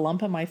sometimes get a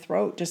lump in my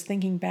throat just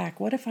thinking back,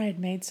 what if I had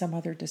made some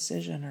other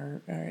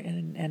decision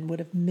and would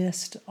have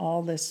missed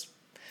all this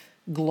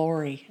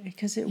glory?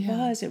 Because it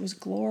was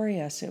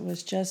glorious. It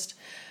was just,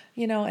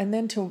 and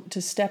then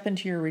to step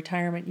into your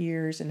retirement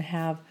years and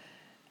have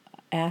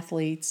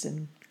athletes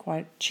and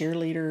quite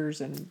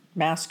cheerleaders and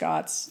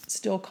mascots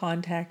still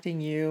contacting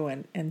you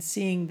and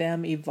seeing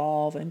them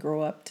evolve and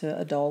grow up to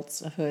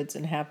adulthoods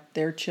and have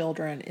their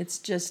children. It's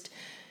just,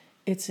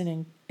 it's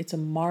a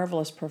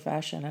marvelous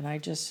profession, and I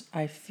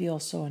feel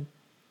so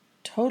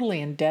totally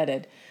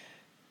indebted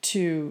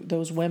to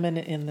those women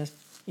in the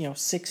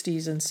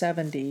 60s and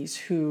 70s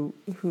who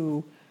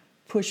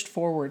pushed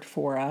forward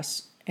for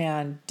us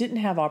and didn't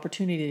have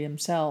opportunity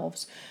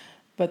themselves,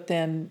 but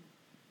then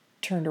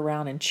turned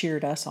around and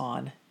cheered us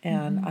on.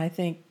 And I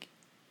think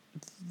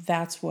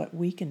that's what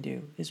we can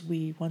do, is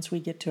once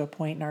we get to a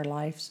point in our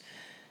lives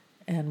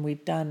and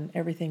we've done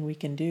everything we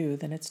can do,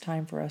 then it's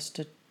time for us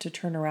to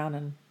turn around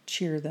and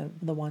cheer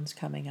the ones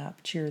coming up,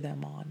 cheer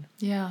them on.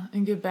 Yeah,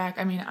 and give back.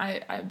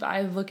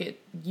 I look at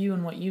you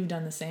and what you've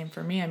done the same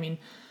for me.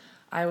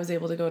 I was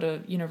able to go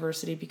to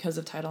university because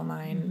of Title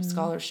IX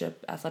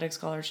scholarship, athletic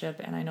scholarship,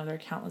 and I know there are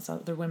countless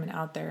other women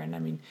out there.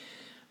 And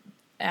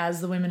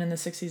as the women in the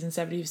 60s and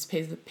 70s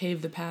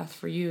paved the path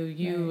for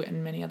you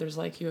and many others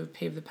like you have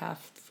paved the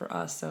path for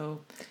us.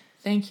 So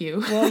thank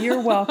you. Well,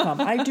 you're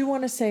welcome. I do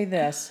want to say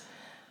this.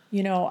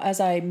 As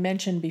I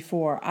mentioned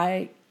before,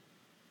 I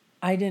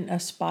didn't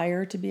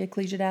aspire to be a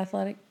collegiate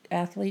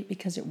athlete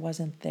because it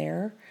wasn't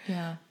there.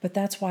 Yeah. But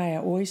that's why I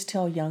always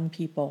tell young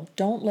people,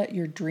 don't let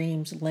your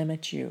dreams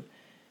limit you.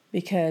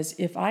 Because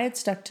if I had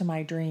stuck to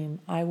my dream,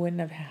 I wouldn't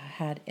have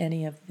had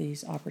any of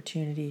these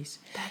opportunities.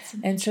 That's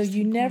an and so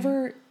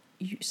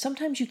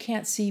sometimes you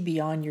can't see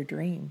beyond your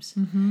dreams.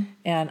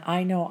 And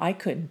I know I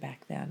couldn't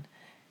back then.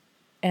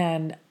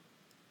 And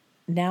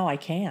now I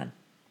can.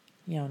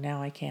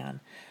 Now I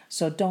can.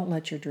 So don't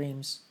let your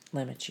dreams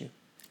limit you.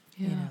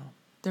 Yeah.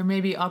 There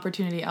may be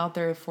opportunity out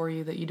there for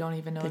you that you don't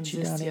even know exists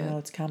yet. That you don't even know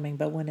it's coming,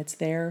 but when it's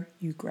there,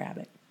 you grab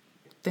it.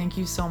 Thank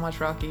you so much,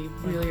 Rocky.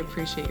 Really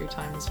appreciate your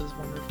time. This was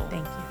wonderful.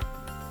 Thank you.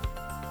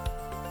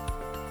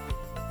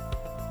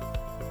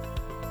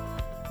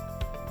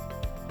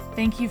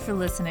 Thank you for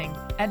listening.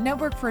 At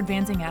Network for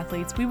Advancing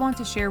Athletes, we want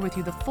to share with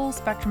you the full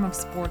spectrum of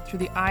sport through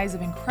the eyes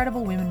of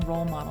incredible women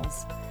role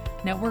models.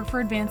 Network for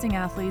Advancing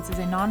Athletes is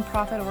a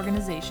nonprofit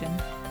organization,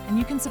 and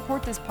you can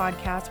support this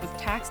podcast with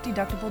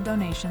tax-deductible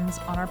donations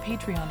on our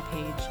Patreon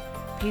page,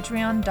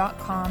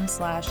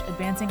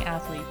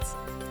 patreon.com/advancingathletes.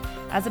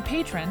 As a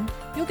patron,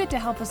 you'll get to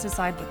help us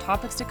decide what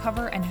topics to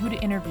cover and who to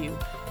interview.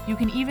 You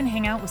can even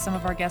hang out with some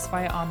of our guests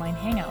via online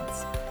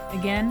hangouts.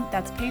 Again,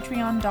 that's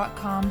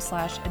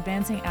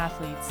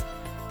patreon.com/advancingathletes.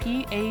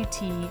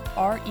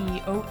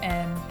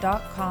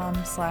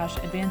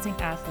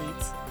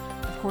 patreon.com/advancingathletes.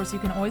 Of course, you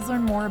can always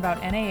learn more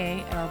about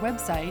NAA at our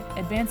website,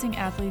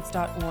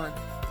 advancingathletes.org.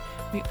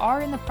 We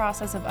are in the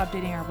process of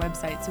updating our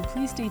website, so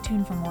please stay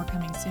tuned for more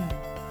coming soon.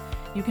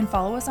 You can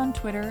follow us on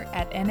Twitter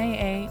at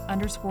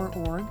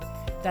NAA_org.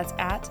 That's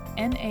at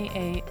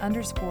NAA_ORG,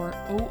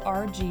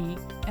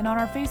 and on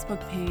our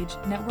Facebook page,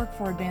 Network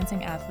for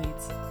Advancing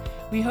Athletes.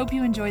 We hope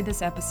you enjoyed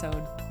this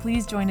episode.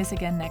 Please join us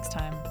again next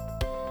time.